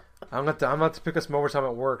 I'm gonna have to pick up some overtime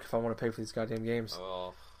at work if I want to pay for these goddamn games.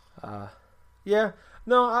 Oh. Yeah,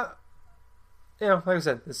 no, like I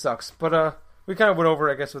said, it sucks, but we kind of went over,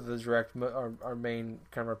 I guess, with the direct our main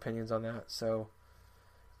kind of our opinions on that. So,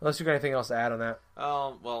 unless you got anything else to add on that.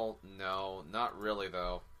 Well, no, not really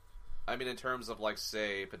though. I mean, in terms of like,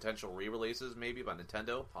 say, potential re-releases, maybe by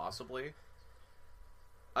Nintendo, possibly.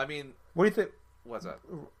 I mean, What do you think? what's that?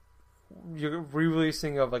 You're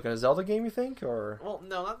re-releasing of like a Zelda game, you think, or? Well,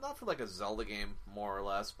 no, not for like a Zelda game, more or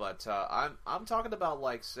less. But I'm talking about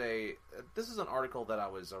like, say, this is an article that I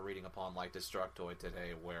was reading upon like Destructoid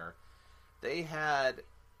today, where they had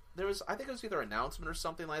I think it was either an announcement or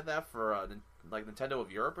something like that for like Nintendo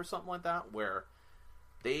of Europe or something like that, where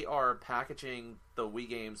they are packaging the Wii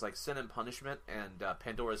games like Sin and Punishment and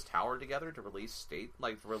Pandora's Tower together to release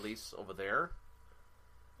over there.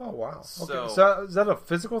 Oh wow! So, Okay. So is that a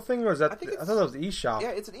physical thing, or is that? I think I thought that was eShop. Yeah,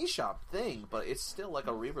 it's an eShop thing, but it's still like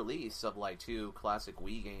a re-release of like 2 classic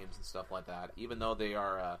Wii games and stuff like that. Even though they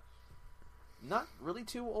are not really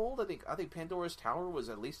too old. I think Pandora's Tower was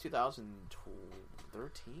at least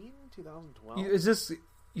 2013, 2012. Is this?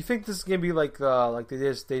 You think this is gonna be like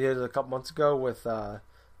they did a couple months ago with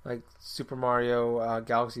like Super Mario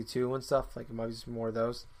Galaxy 2 and stuff? Like it might be some more of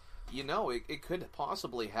those. You know, it could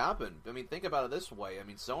possibly happen. I mean, think about it this way. I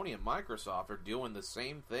mean, Sony and Microsoft are doing the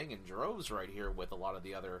same thing in droves right here with a lot of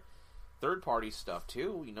the other third-party stuff,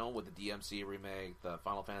 too. You know, with the DMC remake, the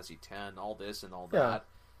Final Fantasy X, all this and all that.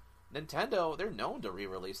 Nintendo, they're known to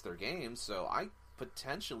re-release their games, so I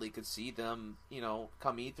potentially could see them, you know,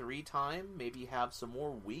 come E3 time, maybe have some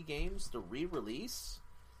more Wii games to re-release.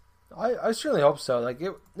 I certainly hope so. Like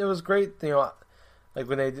it was great, you know. Like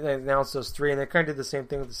when they announced those 3, and they kind of did the same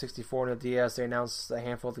thing with the 64 and the DS. They announced a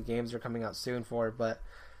handful of the games that are coming out soon for it, but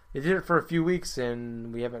they did it for a few weeks,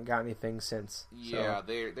 and we haven't got anything since. Yeah, so.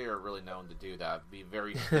 they are really known to do that. Be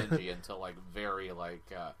very stingy until like very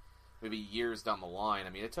maybe years down the line. I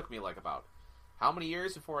mean, it took me like about how many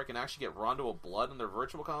years before I can actually get Rondo of Blood on their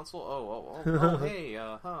Virtual Console? Oh, hey,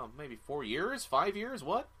 maybe 4 years, 5 years,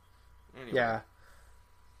 what? Anyway. Yeah.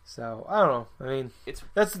 So I don't know. I mean,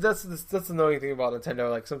 that's the annoying thing about Nintendo.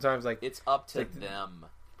 Like sometimes, like it's up to them,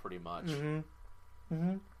 pretty much.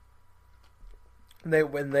 When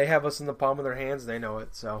they have us in the palm of their hands, they know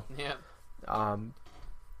it. So yeah. I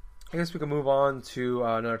guess we can move on to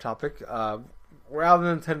another topic. We're out of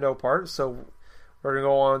the Nintendo part, so we're gonna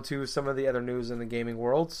go on to some of the other news in the gaming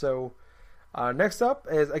world. So next up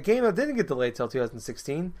is a game that didn't get delayed till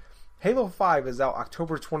 2016. Halo 5 is out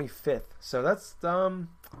October 25th. So that's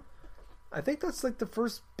I think that's like the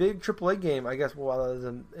first big AAA game, I guess, well, other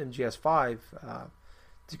than MGS5,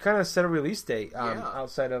 to kind of set a release date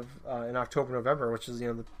outside of in October, November, which is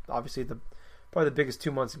obviously probably the biggest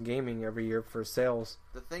 2 months in gaming every year for sales.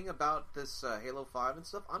 The thing about this Halo 5 and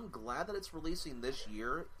stuff, I'm glad that it's releasing this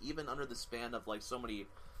year, even under the span of like so many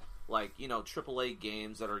like AAA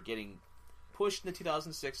games that are getting pushed into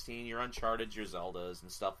 2016. Your Uncharted, your Zeldas, and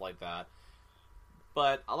stuff like that.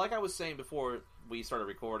 But like I was saying before we started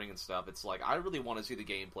recording and stuff, it's like I really want to see the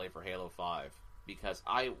gameplay for Halo 5 because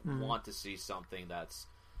I want to see something that's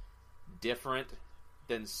different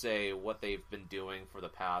than say what they've been doing for the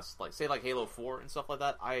past, like say like Halo 4 and stuff like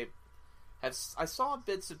that. I saw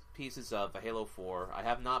bits and pieces of Halo 4. I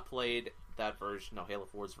have not played that version, Halo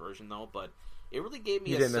 4's version though, but it really gave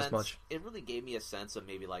me It really gave me a sense of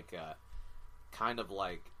maybe like a kind of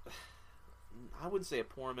like I wouldn't say a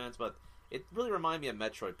poor man's, but it really reminded me of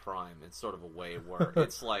Metroid Prime in sort of a way where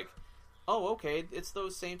it's like, oh, okay, it's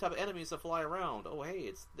those same type of enemies that fly around. Oh, hey,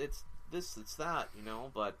 it's this, it's that,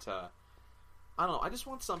 But I don't know. I just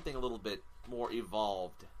want something a little bit more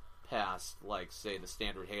evolved past, like, say, the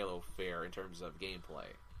standard Halo fare in terms of gameplay.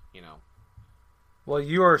 Well,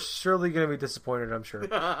 you are surely going to be disappointed, I'm sure.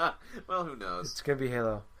 Well, who knows? It's going to be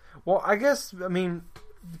Halo. Well, I guess, I mean,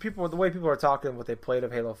 the way people are talking, what they played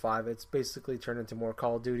of Halo 5, it's basically turned into more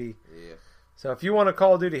Call of Duty. Yeah. So if you want to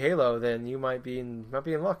Call of Duty Halo, then you might be in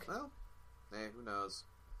luck. Well, hey, who knows?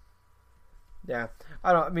 Yeah,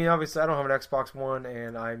 obviously I don't have an Xbox One,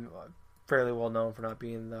 and I'm fairly well known for not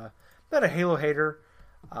being not a Halo hater.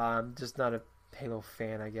 Just not a Halo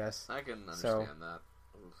fan, I guess. I can understand that.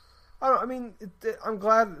 I'm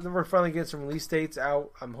glad that we're finally getting some release dates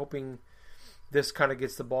out. I'm hoping this kind of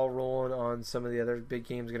gets the ball rolling on some of the other big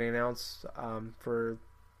games getting announced for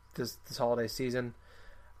this holiday season.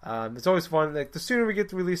 It's always fun. Like the sooner we get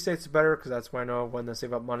the release dates, the better, because that's when I know when to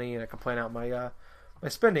save up money and I can plan out my my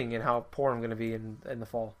spending and how poor I'm going to be in the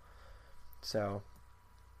fall. So,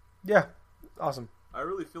 yeah, awesome. I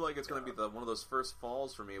really feel like it's going to be one of those first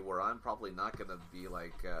falls for me where I'm probably not going to be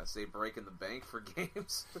like, say, breaking the bank for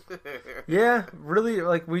games. Yeah, really,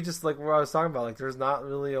 like we just like what I was talking about. Like, there's not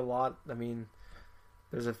really a lot. I mean,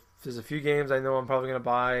 there's a few games I know I'm probably going to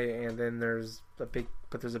buy, and then there's a big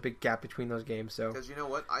gap between those games. So because you know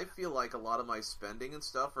what, I feel like a lot of my spending and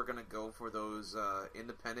stuff are going to go for those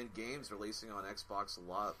independent games releasing on Xbox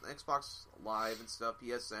Live and stuff,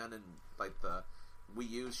 PSN, and like the Wii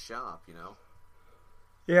U shop. You know.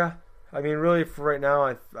 Yeah, I mean, really, for right now,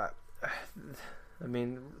 I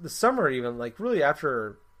mean, the summer even, like, really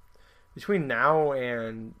after, between now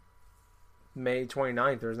and May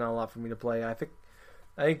 29th, there's not a lot for me to play. I think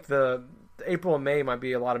the April and May might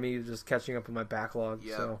be a lot of me just catching up with my backlog.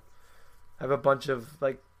 Yeah. So I have a bunch of,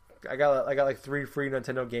 like, I got like 3 free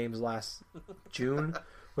Nintendo games last June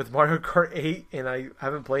with Mario Kart 8, and I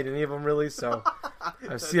haven't played any of them really, so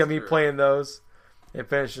I see me playing those. And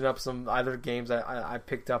finishing up some other games I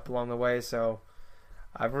picked up along the way. So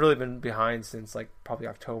I've really been behind since like probably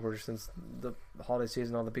October, since the holiday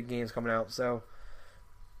season, all the big games coming out. So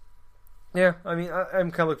yeah, I mean, I'm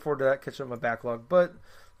kind of looking forward to that, catching up my backlog. But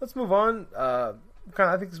let's move on. I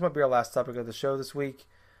think this might be our last topic of the show this week.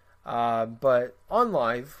 But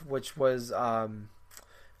OnLive, which was I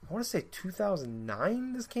want to say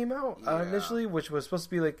 2009 this came out initially, which was supposed to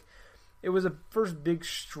be like, it was a first big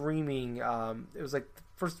streaming. It was like the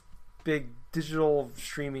first big digital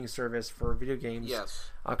streaming service for video games.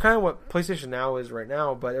 Yes. Kind of what PlayStation Now is right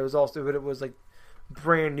now, but it was like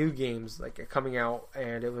brand new games like coming out,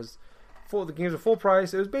 and it was full. The games were full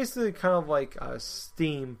price. It was basically kind of like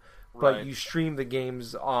Steam, but you stream the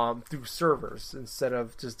games through servers instead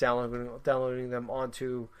of just downloading them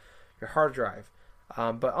onto your hard drive.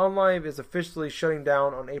 But OnLive is officially shutting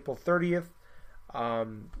down on April 30th.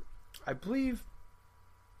 I believe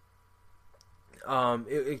it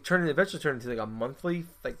eventually turned into like a monthly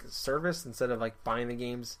like service instead of like buying the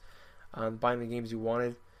games you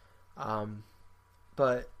wanted.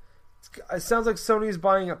 But it sounds like Sony's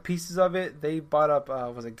buying up pieces of it. They bought up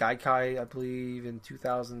was it Gaikai, I believe, in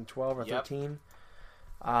 2012 or 13,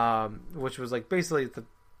 which was like basically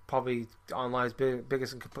probably OnLive's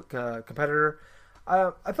biggest competitor.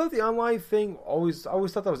 I thought the OnLive thing always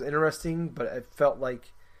thought that was interesting, but it felt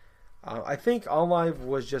like I think OnLive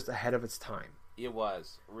was just ahead of its time. It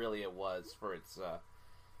was for its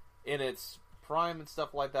in its prime and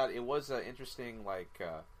stuff like that. It was an interesting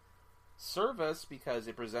service because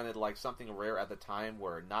it presented like something rare at the time,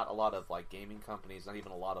 where not a lot of like gaming companies, not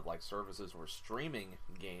even a lot of like services, were streaming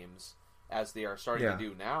games as they are starting to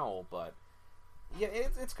do now. But yeah,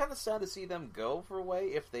 it's kind of sad to see them go for away.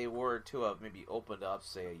 If they were to have maybe opened up,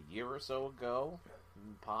 say, a year or so ago,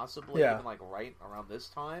 possibly even like right around this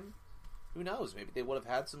time. Who knows? Maybe they would have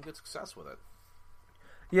had some good success with it.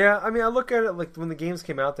 Yeah, I mean, I look at it like when the games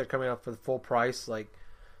came out, they're coming out for the full price. Like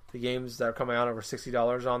the games that are coming out over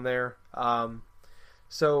 $60 on there.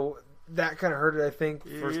 So that kind of hurt it, I think.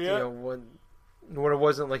 First, when it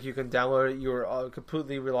wasn't like you can download it, you were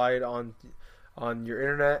completely relied on your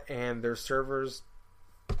internet and their servers.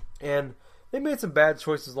 And they made some bad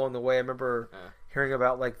choices along the way. I remember hearing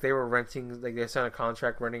about like they were renting, like they signed a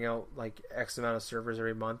contract renting out like X amount of servers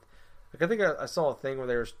every month. Like I think I saw a thing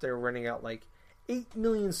where they were renting out like 8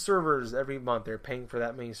 million servers every month. They're paying for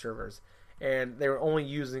that many servers, and they were only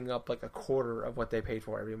using up like a quarter of what they paid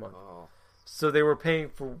for every month. Oh. So they were paying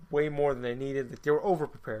for way more than they needed. Like they were over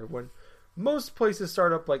prepared. When most places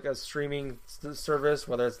start up like a streaming service,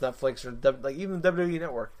 whether it's Netflix or like even WWE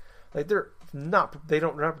Network, like they're not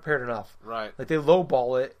prepared enough. Right. Like they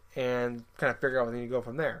lowball it and kind of figure out where they need to go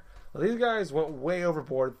from there. Well, these guys went way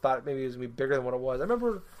overboard. Thought maybe it was gonna be bigger than what it was. I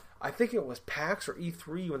remember. I think it was PAX or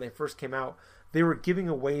E3 when they first came out. They were giving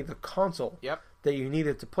away the console that you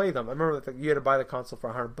needed to play them. I remember that you had to buy the console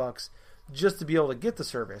for $100 just to be able to get the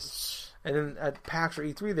service. And then at PAX or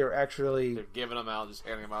E3, they're giving them out, just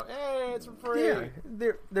handing them out. Hey, it's for free.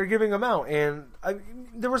 Yeah, they're giving them out, and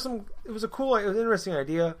it was an interesting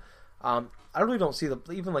idea. I really don't see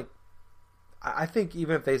even like. I think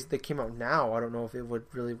even if they came out now, I don't know if it would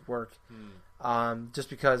really work.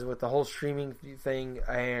 Just because with the whole streaming thing,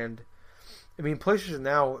 and I mean PlayStation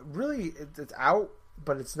Now really it's out,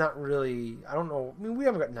 but it's not really. I don't know. I mean we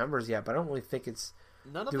haven't got numbers yet, but I don't really think it's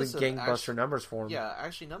doing gangbuster numbers for them. Yeah,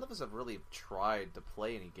 actually, none of us have really tried to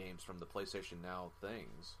play any games from the PlayStation Now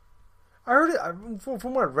things. I heard it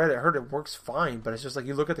from what I read. I heard it works fine, but it's just like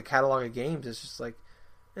you look at the catalog of games, it's just like,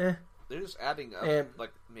 They're just adding up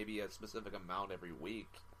like maybe a specific amount every week.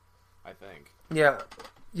 I think. Yeah.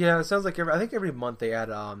 It sounds like I think every month they add.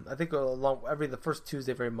 I think the first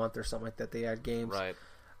Tuesday of every month or something like that they add games. Right.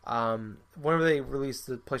 Whenever they release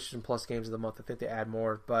the PlayStation Plus games of the month, I think they add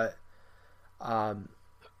more. But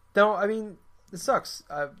no, I mean it sucks.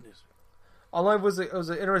 Online was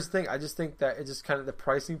an interesting thing. I just think that it just kind of the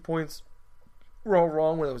pricing points were all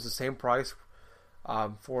wrong when it was the same price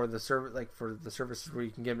for the services where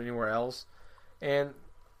you can get them anywhere else, and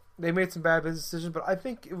they made some bad business decisions. But I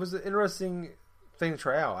think it was an interesting thing to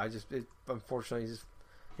try out. Unfortunately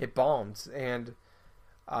it bombed, and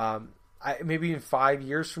maybe in 5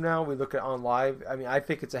 years from now we look at OnLive. I mean, I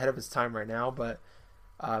think it's ahead of its time right now, but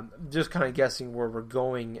just kind of guessing where we're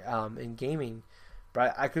going in gaming.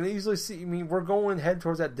 But I could easily see. I mean, we're going head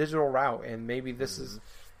towards that digital route, and maybe this is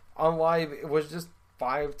OnLive. It was just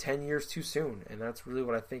 5-10 years too soon, and that's really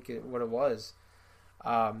what I think what it was.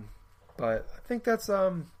 But I think that's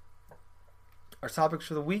our topics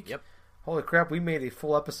for the week. Yep. Holy crap, we made a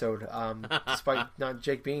full episode, despite not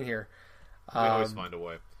Jake being here. We always find a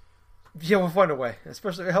way. Yeah, we'll find a way.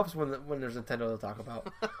 Especially, it helps when there's Nintendo to talk about.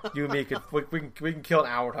 You and me we can kill an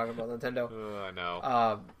hour talking about Nintendo. I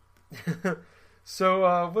know.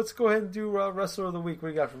 So let's go ahead and do Wrestler of the Week. What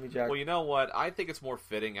do you got for me, Jack? Well, you know what? I think it's more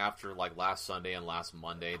fitting after like last Sunday and last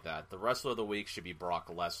Monday that the Wrestler of the Week should be Brock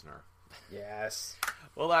Lesnar. Yes.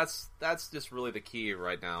 Well, that's just really the key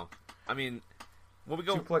right now. I mean, when we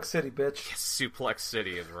go Suplex City, bitch. Suplex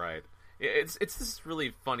City is right. It's just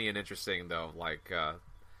really funny and interesting though. Like,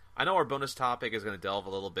 I know our bonus topic is going to delve a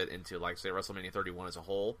little bit into like say WrestleMania 31 as a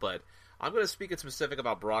whole, but I'm going to speak in specific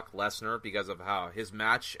about Brock Lesnar because of how his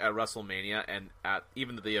match at WrestleMania and at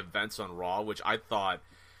even the events on Raw, which I thought,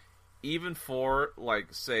 even for,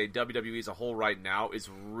 like, say, WWE as a whole right now, is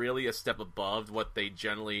really a step above what they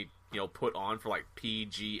generally, put on for, like,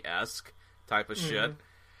 PG-esque type of shit.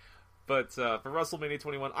 But for WrestleMania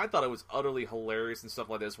 21, I thought it was utterly hilarious and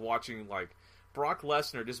stuff like this, watching, like, Brock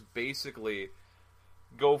Lesnar just basically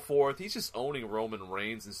go forth. He's just owning Roman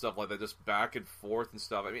Reigns and stuff like that, just back and forth and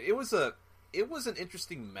stuff. I mean, it was an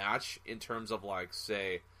interesting match in terms of like,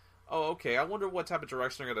 say, oh, okay, I wonder what type of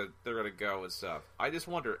direction they're gonna go and stuff. I just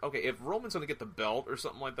wonder, okay, if Roman's gonna get the belt or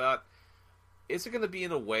something like that, is it gonna be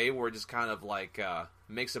in a way where it just kind of like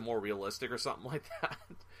makes it more realistic or something like that?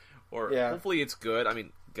 Or hopefully it's good. I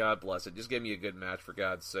mean, God bless it. Just give me a good match for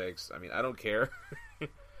God's sakes. I mean, I don't care.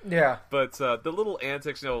 Yeah. But the little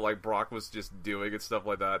antics, like Brock was just doing and stuff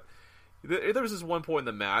like that. There was this one point in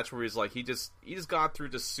the match where he's like, he just got through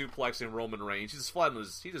just suplexing Roman Reigns. He's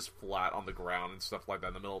just flat on the ground and stuff like that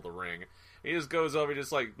in the middle of the ring. He just goes over, he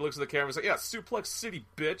just like looks at the camera and says, "Yeah, Suplex City,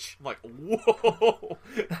 bitch." I'm like, whoa.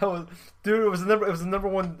 It was the number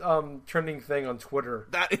one trending thing on Twitter.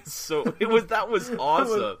 That was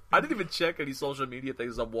awesome. I didn't even check any social media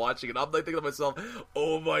things I'm watching, and I'm like thinking to myself,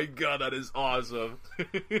 "Oh my god, that is awesome."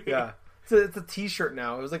 Yeah, it's a T-shirt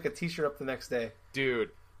now. It was like a T-shirt up the next day, dude.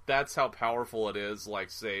 That's how powerful it is. Like,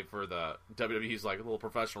 say for the WWE's like little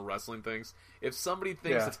professional wrestling things. If somebody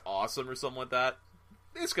thinks it's awesome or something like that,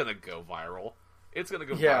 it's gonna go viral. It's gonna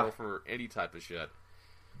go viral for any type of shit.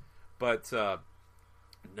 But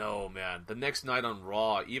no, man. The next night on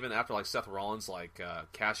Raw, even after like Seth Rollins like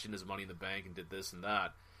cashed in his Money in the Bank and did this and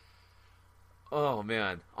that. Oh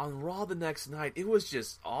man, on Raw the next night, it was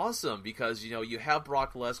just awesome because you have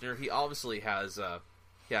Brock Lesnar. He obviously has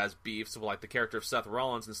beefs with like the character of Seth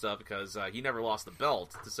Rollins and stuff because he never lost the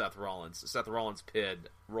belt to Seth Rollins. Seth Rollins pinned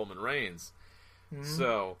Roman Reigns,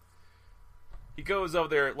 so. He goes over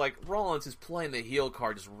there, like, Rollins is playing the heel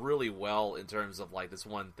card just really well in terms of, like, this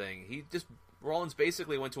one thing. Rollins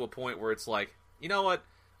basically went to a point where it's like, you know what,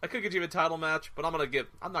 I could give you a title match, but I'm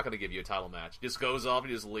not gonna give you a title match. Just goes off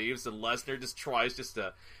and just leaves, and Lesnar just tries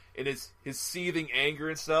to, in his seething anger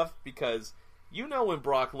and stuff, because when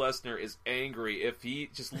Brock Lesnar is angry, if he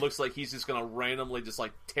just looks like he's just gonna randomly just,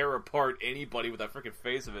 like, tear apart anybody with that freaking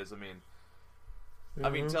face of his,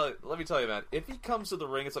 let me tell you, man. If he comes to the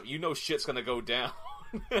ring and stuff, shit's gonna go down.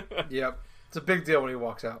 Yep, it's a big deal when he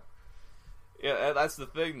walks out. Yeah, that's the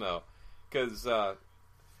thing, though, because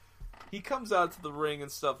he comes out to the ring and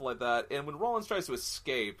stuff like that, and when Rollins tries to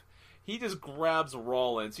escape, he just grabs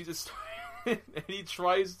Rollins. He just and he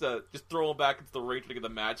tries to just throw him back into the ring to get the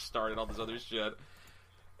match started and all this other shit.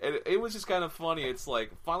 And it was just kind of funny. It's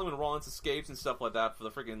like finally when Rollins escapes and stuff like that, for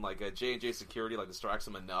the freaking like J&J security like distracts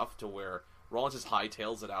him enough to where Rollins just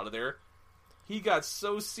hightails it out of there. He got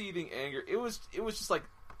so seething anger. It was just like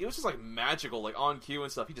it was just like magical, like on cue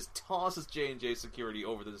and stuff. He just tosses J&J Security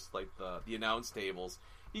over this like the announce tables.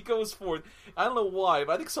 He goes for it. I don't know why,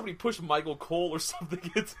 but I think somebody pushed Michael Cole or something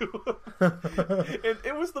into him. And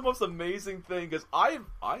it was the most amazing thing, because I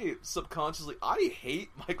subconsciously, I hate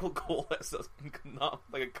Michael Cole as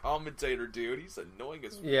a commentator, dude. He's annoying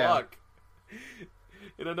as fuck.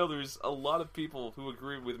 And I know there's a lot of people who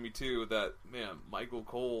agree with me, too, that, man, Michael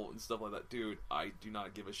Cole and stuff like that, dude, I do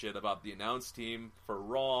not give a shit about the announce team for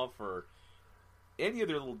Raw, for any of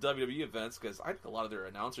their little WWE events, because I think a lot of their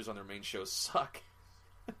announcers on their main shows suck.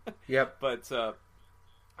 Yep. But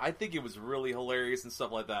I think it was really hilarious and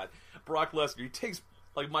stuff like that. Brock Lesnar, he takes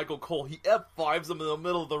like Michael Cole, he F5s him in the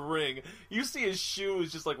middle of the ring. You see his shoe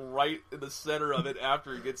is just like right in the center of it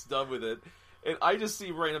after he gets done with it. And I just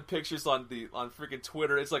see random pictures on freaking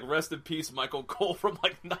Twitter. It's like, rest in peace, Michael Cole from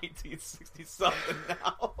like 1960 something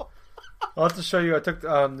now. I'll have to show you. I took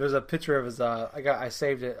there's a picture of his. I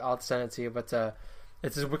saved it. I'll send it to you. But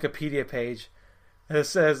it's his Wikipedia page. And it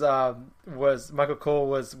says was Michael Cole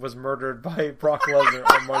was murdered by Brock Lesnar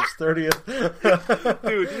on March 30th.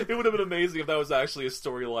 Dude, it would have been amazing if that was actually a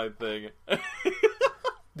storyline thing.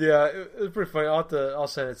 Yeah, it was pretty funny. I'll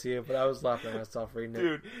send it to you, but I was laughing at myself reading it.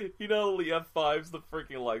 Dude, he not only F5s the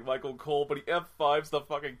freaking, like, Michael Cole, but he F5s the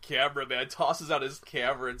fucking cameraman, tosses out his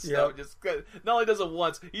camera and stuff. Yep. Just not only does it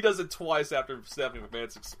once, he does it twice after Stephanie McMahon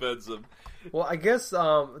suspends him. Well, I guess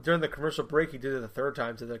during the commercial break, he did it the third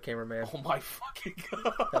time to the cameraman. Oh my fucking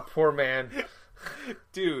god. That poor man.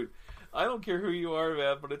 Dude, I don't care who you are,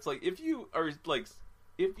 man, but it's like, if you are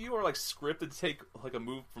like scripted to take like a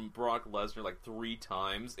move from Brock Lesnar like 3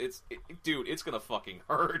 times, dude, it's gonna fucking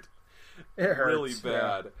hurt. It hurts really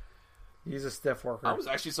bad. Yeah. He's a stiff worker. I was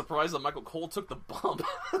actually surprised that Michael Cole took the bump.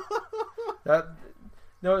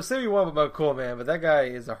 No, say what you want about Cole, man, but that guy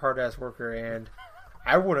is a hard ass worker, and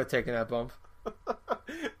I would have taken that bump.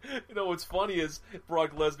 You know what's funny is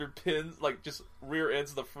Brock Lesnar pins, like, just rear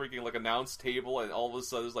ends the freaking like announce table, and all of a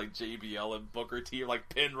sudden there's like JBL and Booker T are like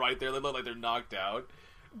pinned right there. They look like they're knocked out.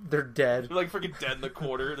 They're dead. They're like freaking dead in the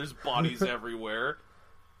corner. There's bodies everywhere.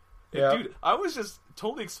 Yeah. Dude, I was just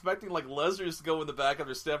totally expecting like Lesnar just to go in the back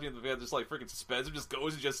after Stephanie and the van just like freaking suspends him, just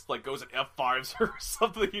goes and F5s her or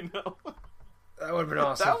something, you know? That would have been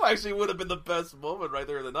awesome. That actually would have been the best moment right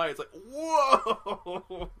there in the night. It's like,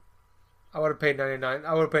 whoa! I would have paid $99.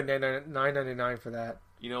 I would have paid $9.99 for that.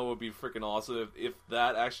 You know, it would be freaking awesome if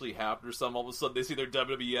that actually happened or something. All of a sudden, they see their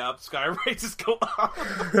WWE app, Skyrate just go out.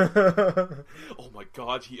 Oh my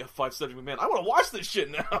god, he F5 Stephanie McMahon. I want to watch this shit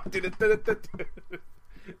now.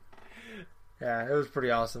 Yeah, it was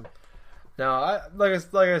pretty awesome. Now, like I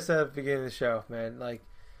said at the beginning of the show, man, like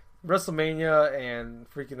WrestleMania and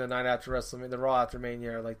freaking the night after WrestleMania, the Raw after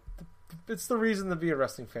Mania, are like, it's the reason to be a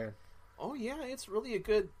wrestling fan. Oh yeah, it's really a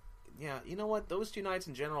good. Yeah, you know what? Those 2 nights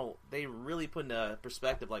in general, they really put into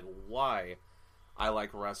perspective like why I like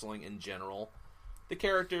wrestling in general. The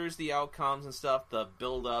characters, the outcomes and stuff, the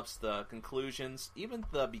build-ups, the conclusions, even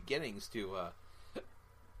the beginnings to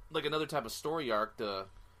like another type of story arc to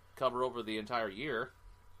cover over the entire year.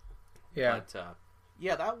 Yeah. But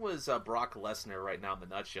yeah, that was Brock Lesnar right now in the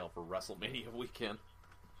nutshell for WrestleMania weekend.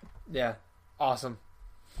 Yeah. Awesome.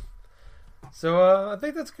 So I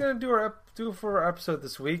think that's gonna do it for our episode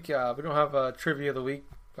this week. We don't have a trivia of the week,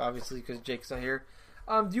 obviously, because Jake's not here.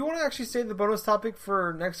 Do you want to actually say the bonus topic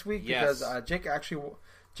for next week? Yes. Because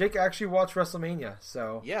Jake actually watched WrestleMania.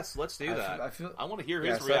 So yes, let's do that. I want to hear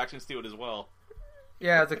his reactions to it as well.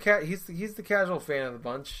 Yeah, he's the casual fan of the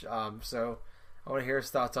bunch. So I want to hear his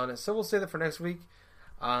thoughts on it. So we'll say that for next week.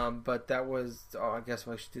 But that was. I guess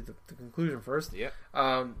we should do the conclusion first. Yeah.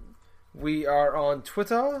 We are on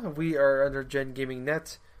Twitter. We are under Gen Gaming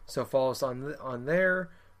Net, so follow us on there.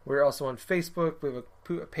 We're also on Facebook. We have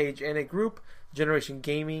a page and a group, Generation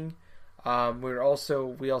Gaming. We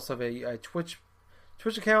also have a Twitch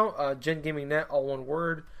account, Gen Gaming Net, all one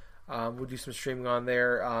word. We'll do some streaming on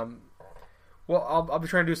there. I'll be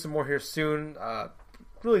trying to do some more here soon.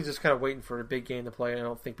 Really, just kind of waiting for a big game to play. I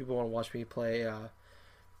don't think people want to watch me play.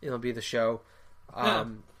 It'll be the show.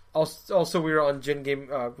 Also, we are on Gen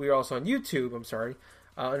Game. We are also on YouTube. I'm sorry,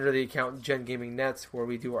 under the account Gen Gaming Net, where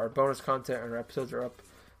we do our bonus content and our episodes are up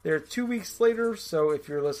there 2 weeks later. So if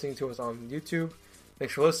you're listening to us on YouTube,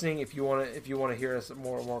 thanks for listening. If you want to hear us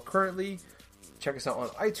more currently, check us out on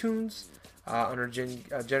iTunes under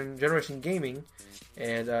Generation Gaming,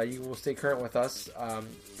 and you will stay current with us.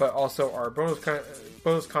 But also our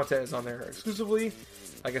bonus content is on there exclusively.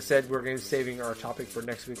 Like I said, we're going to be saving our topic for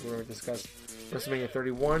next week. We're going to discuss WrestleMania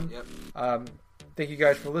 31. Yep. Thank you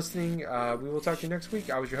guys for listening. We will talk to you next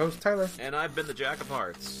week. I was your host, Tyler. And I've been the Jack of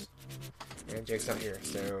Hearts. And Jake's not here,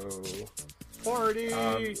 so Party!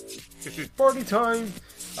 Party time!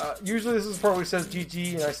 Usually this is the part where he says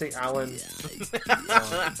GG and I say Alan.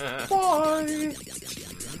 Bye!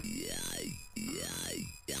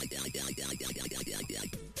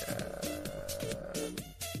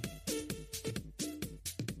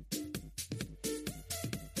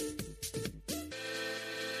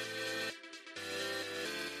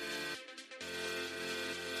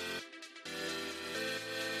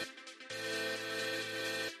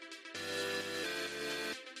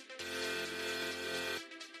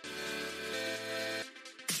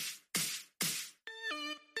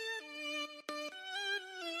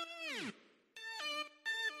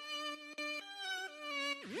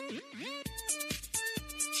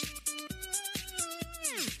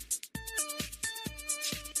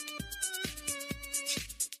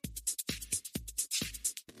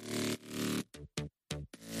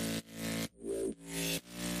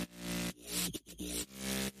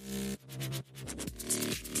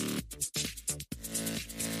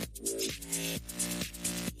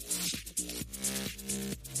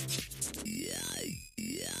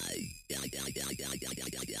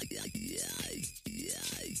 Yeah.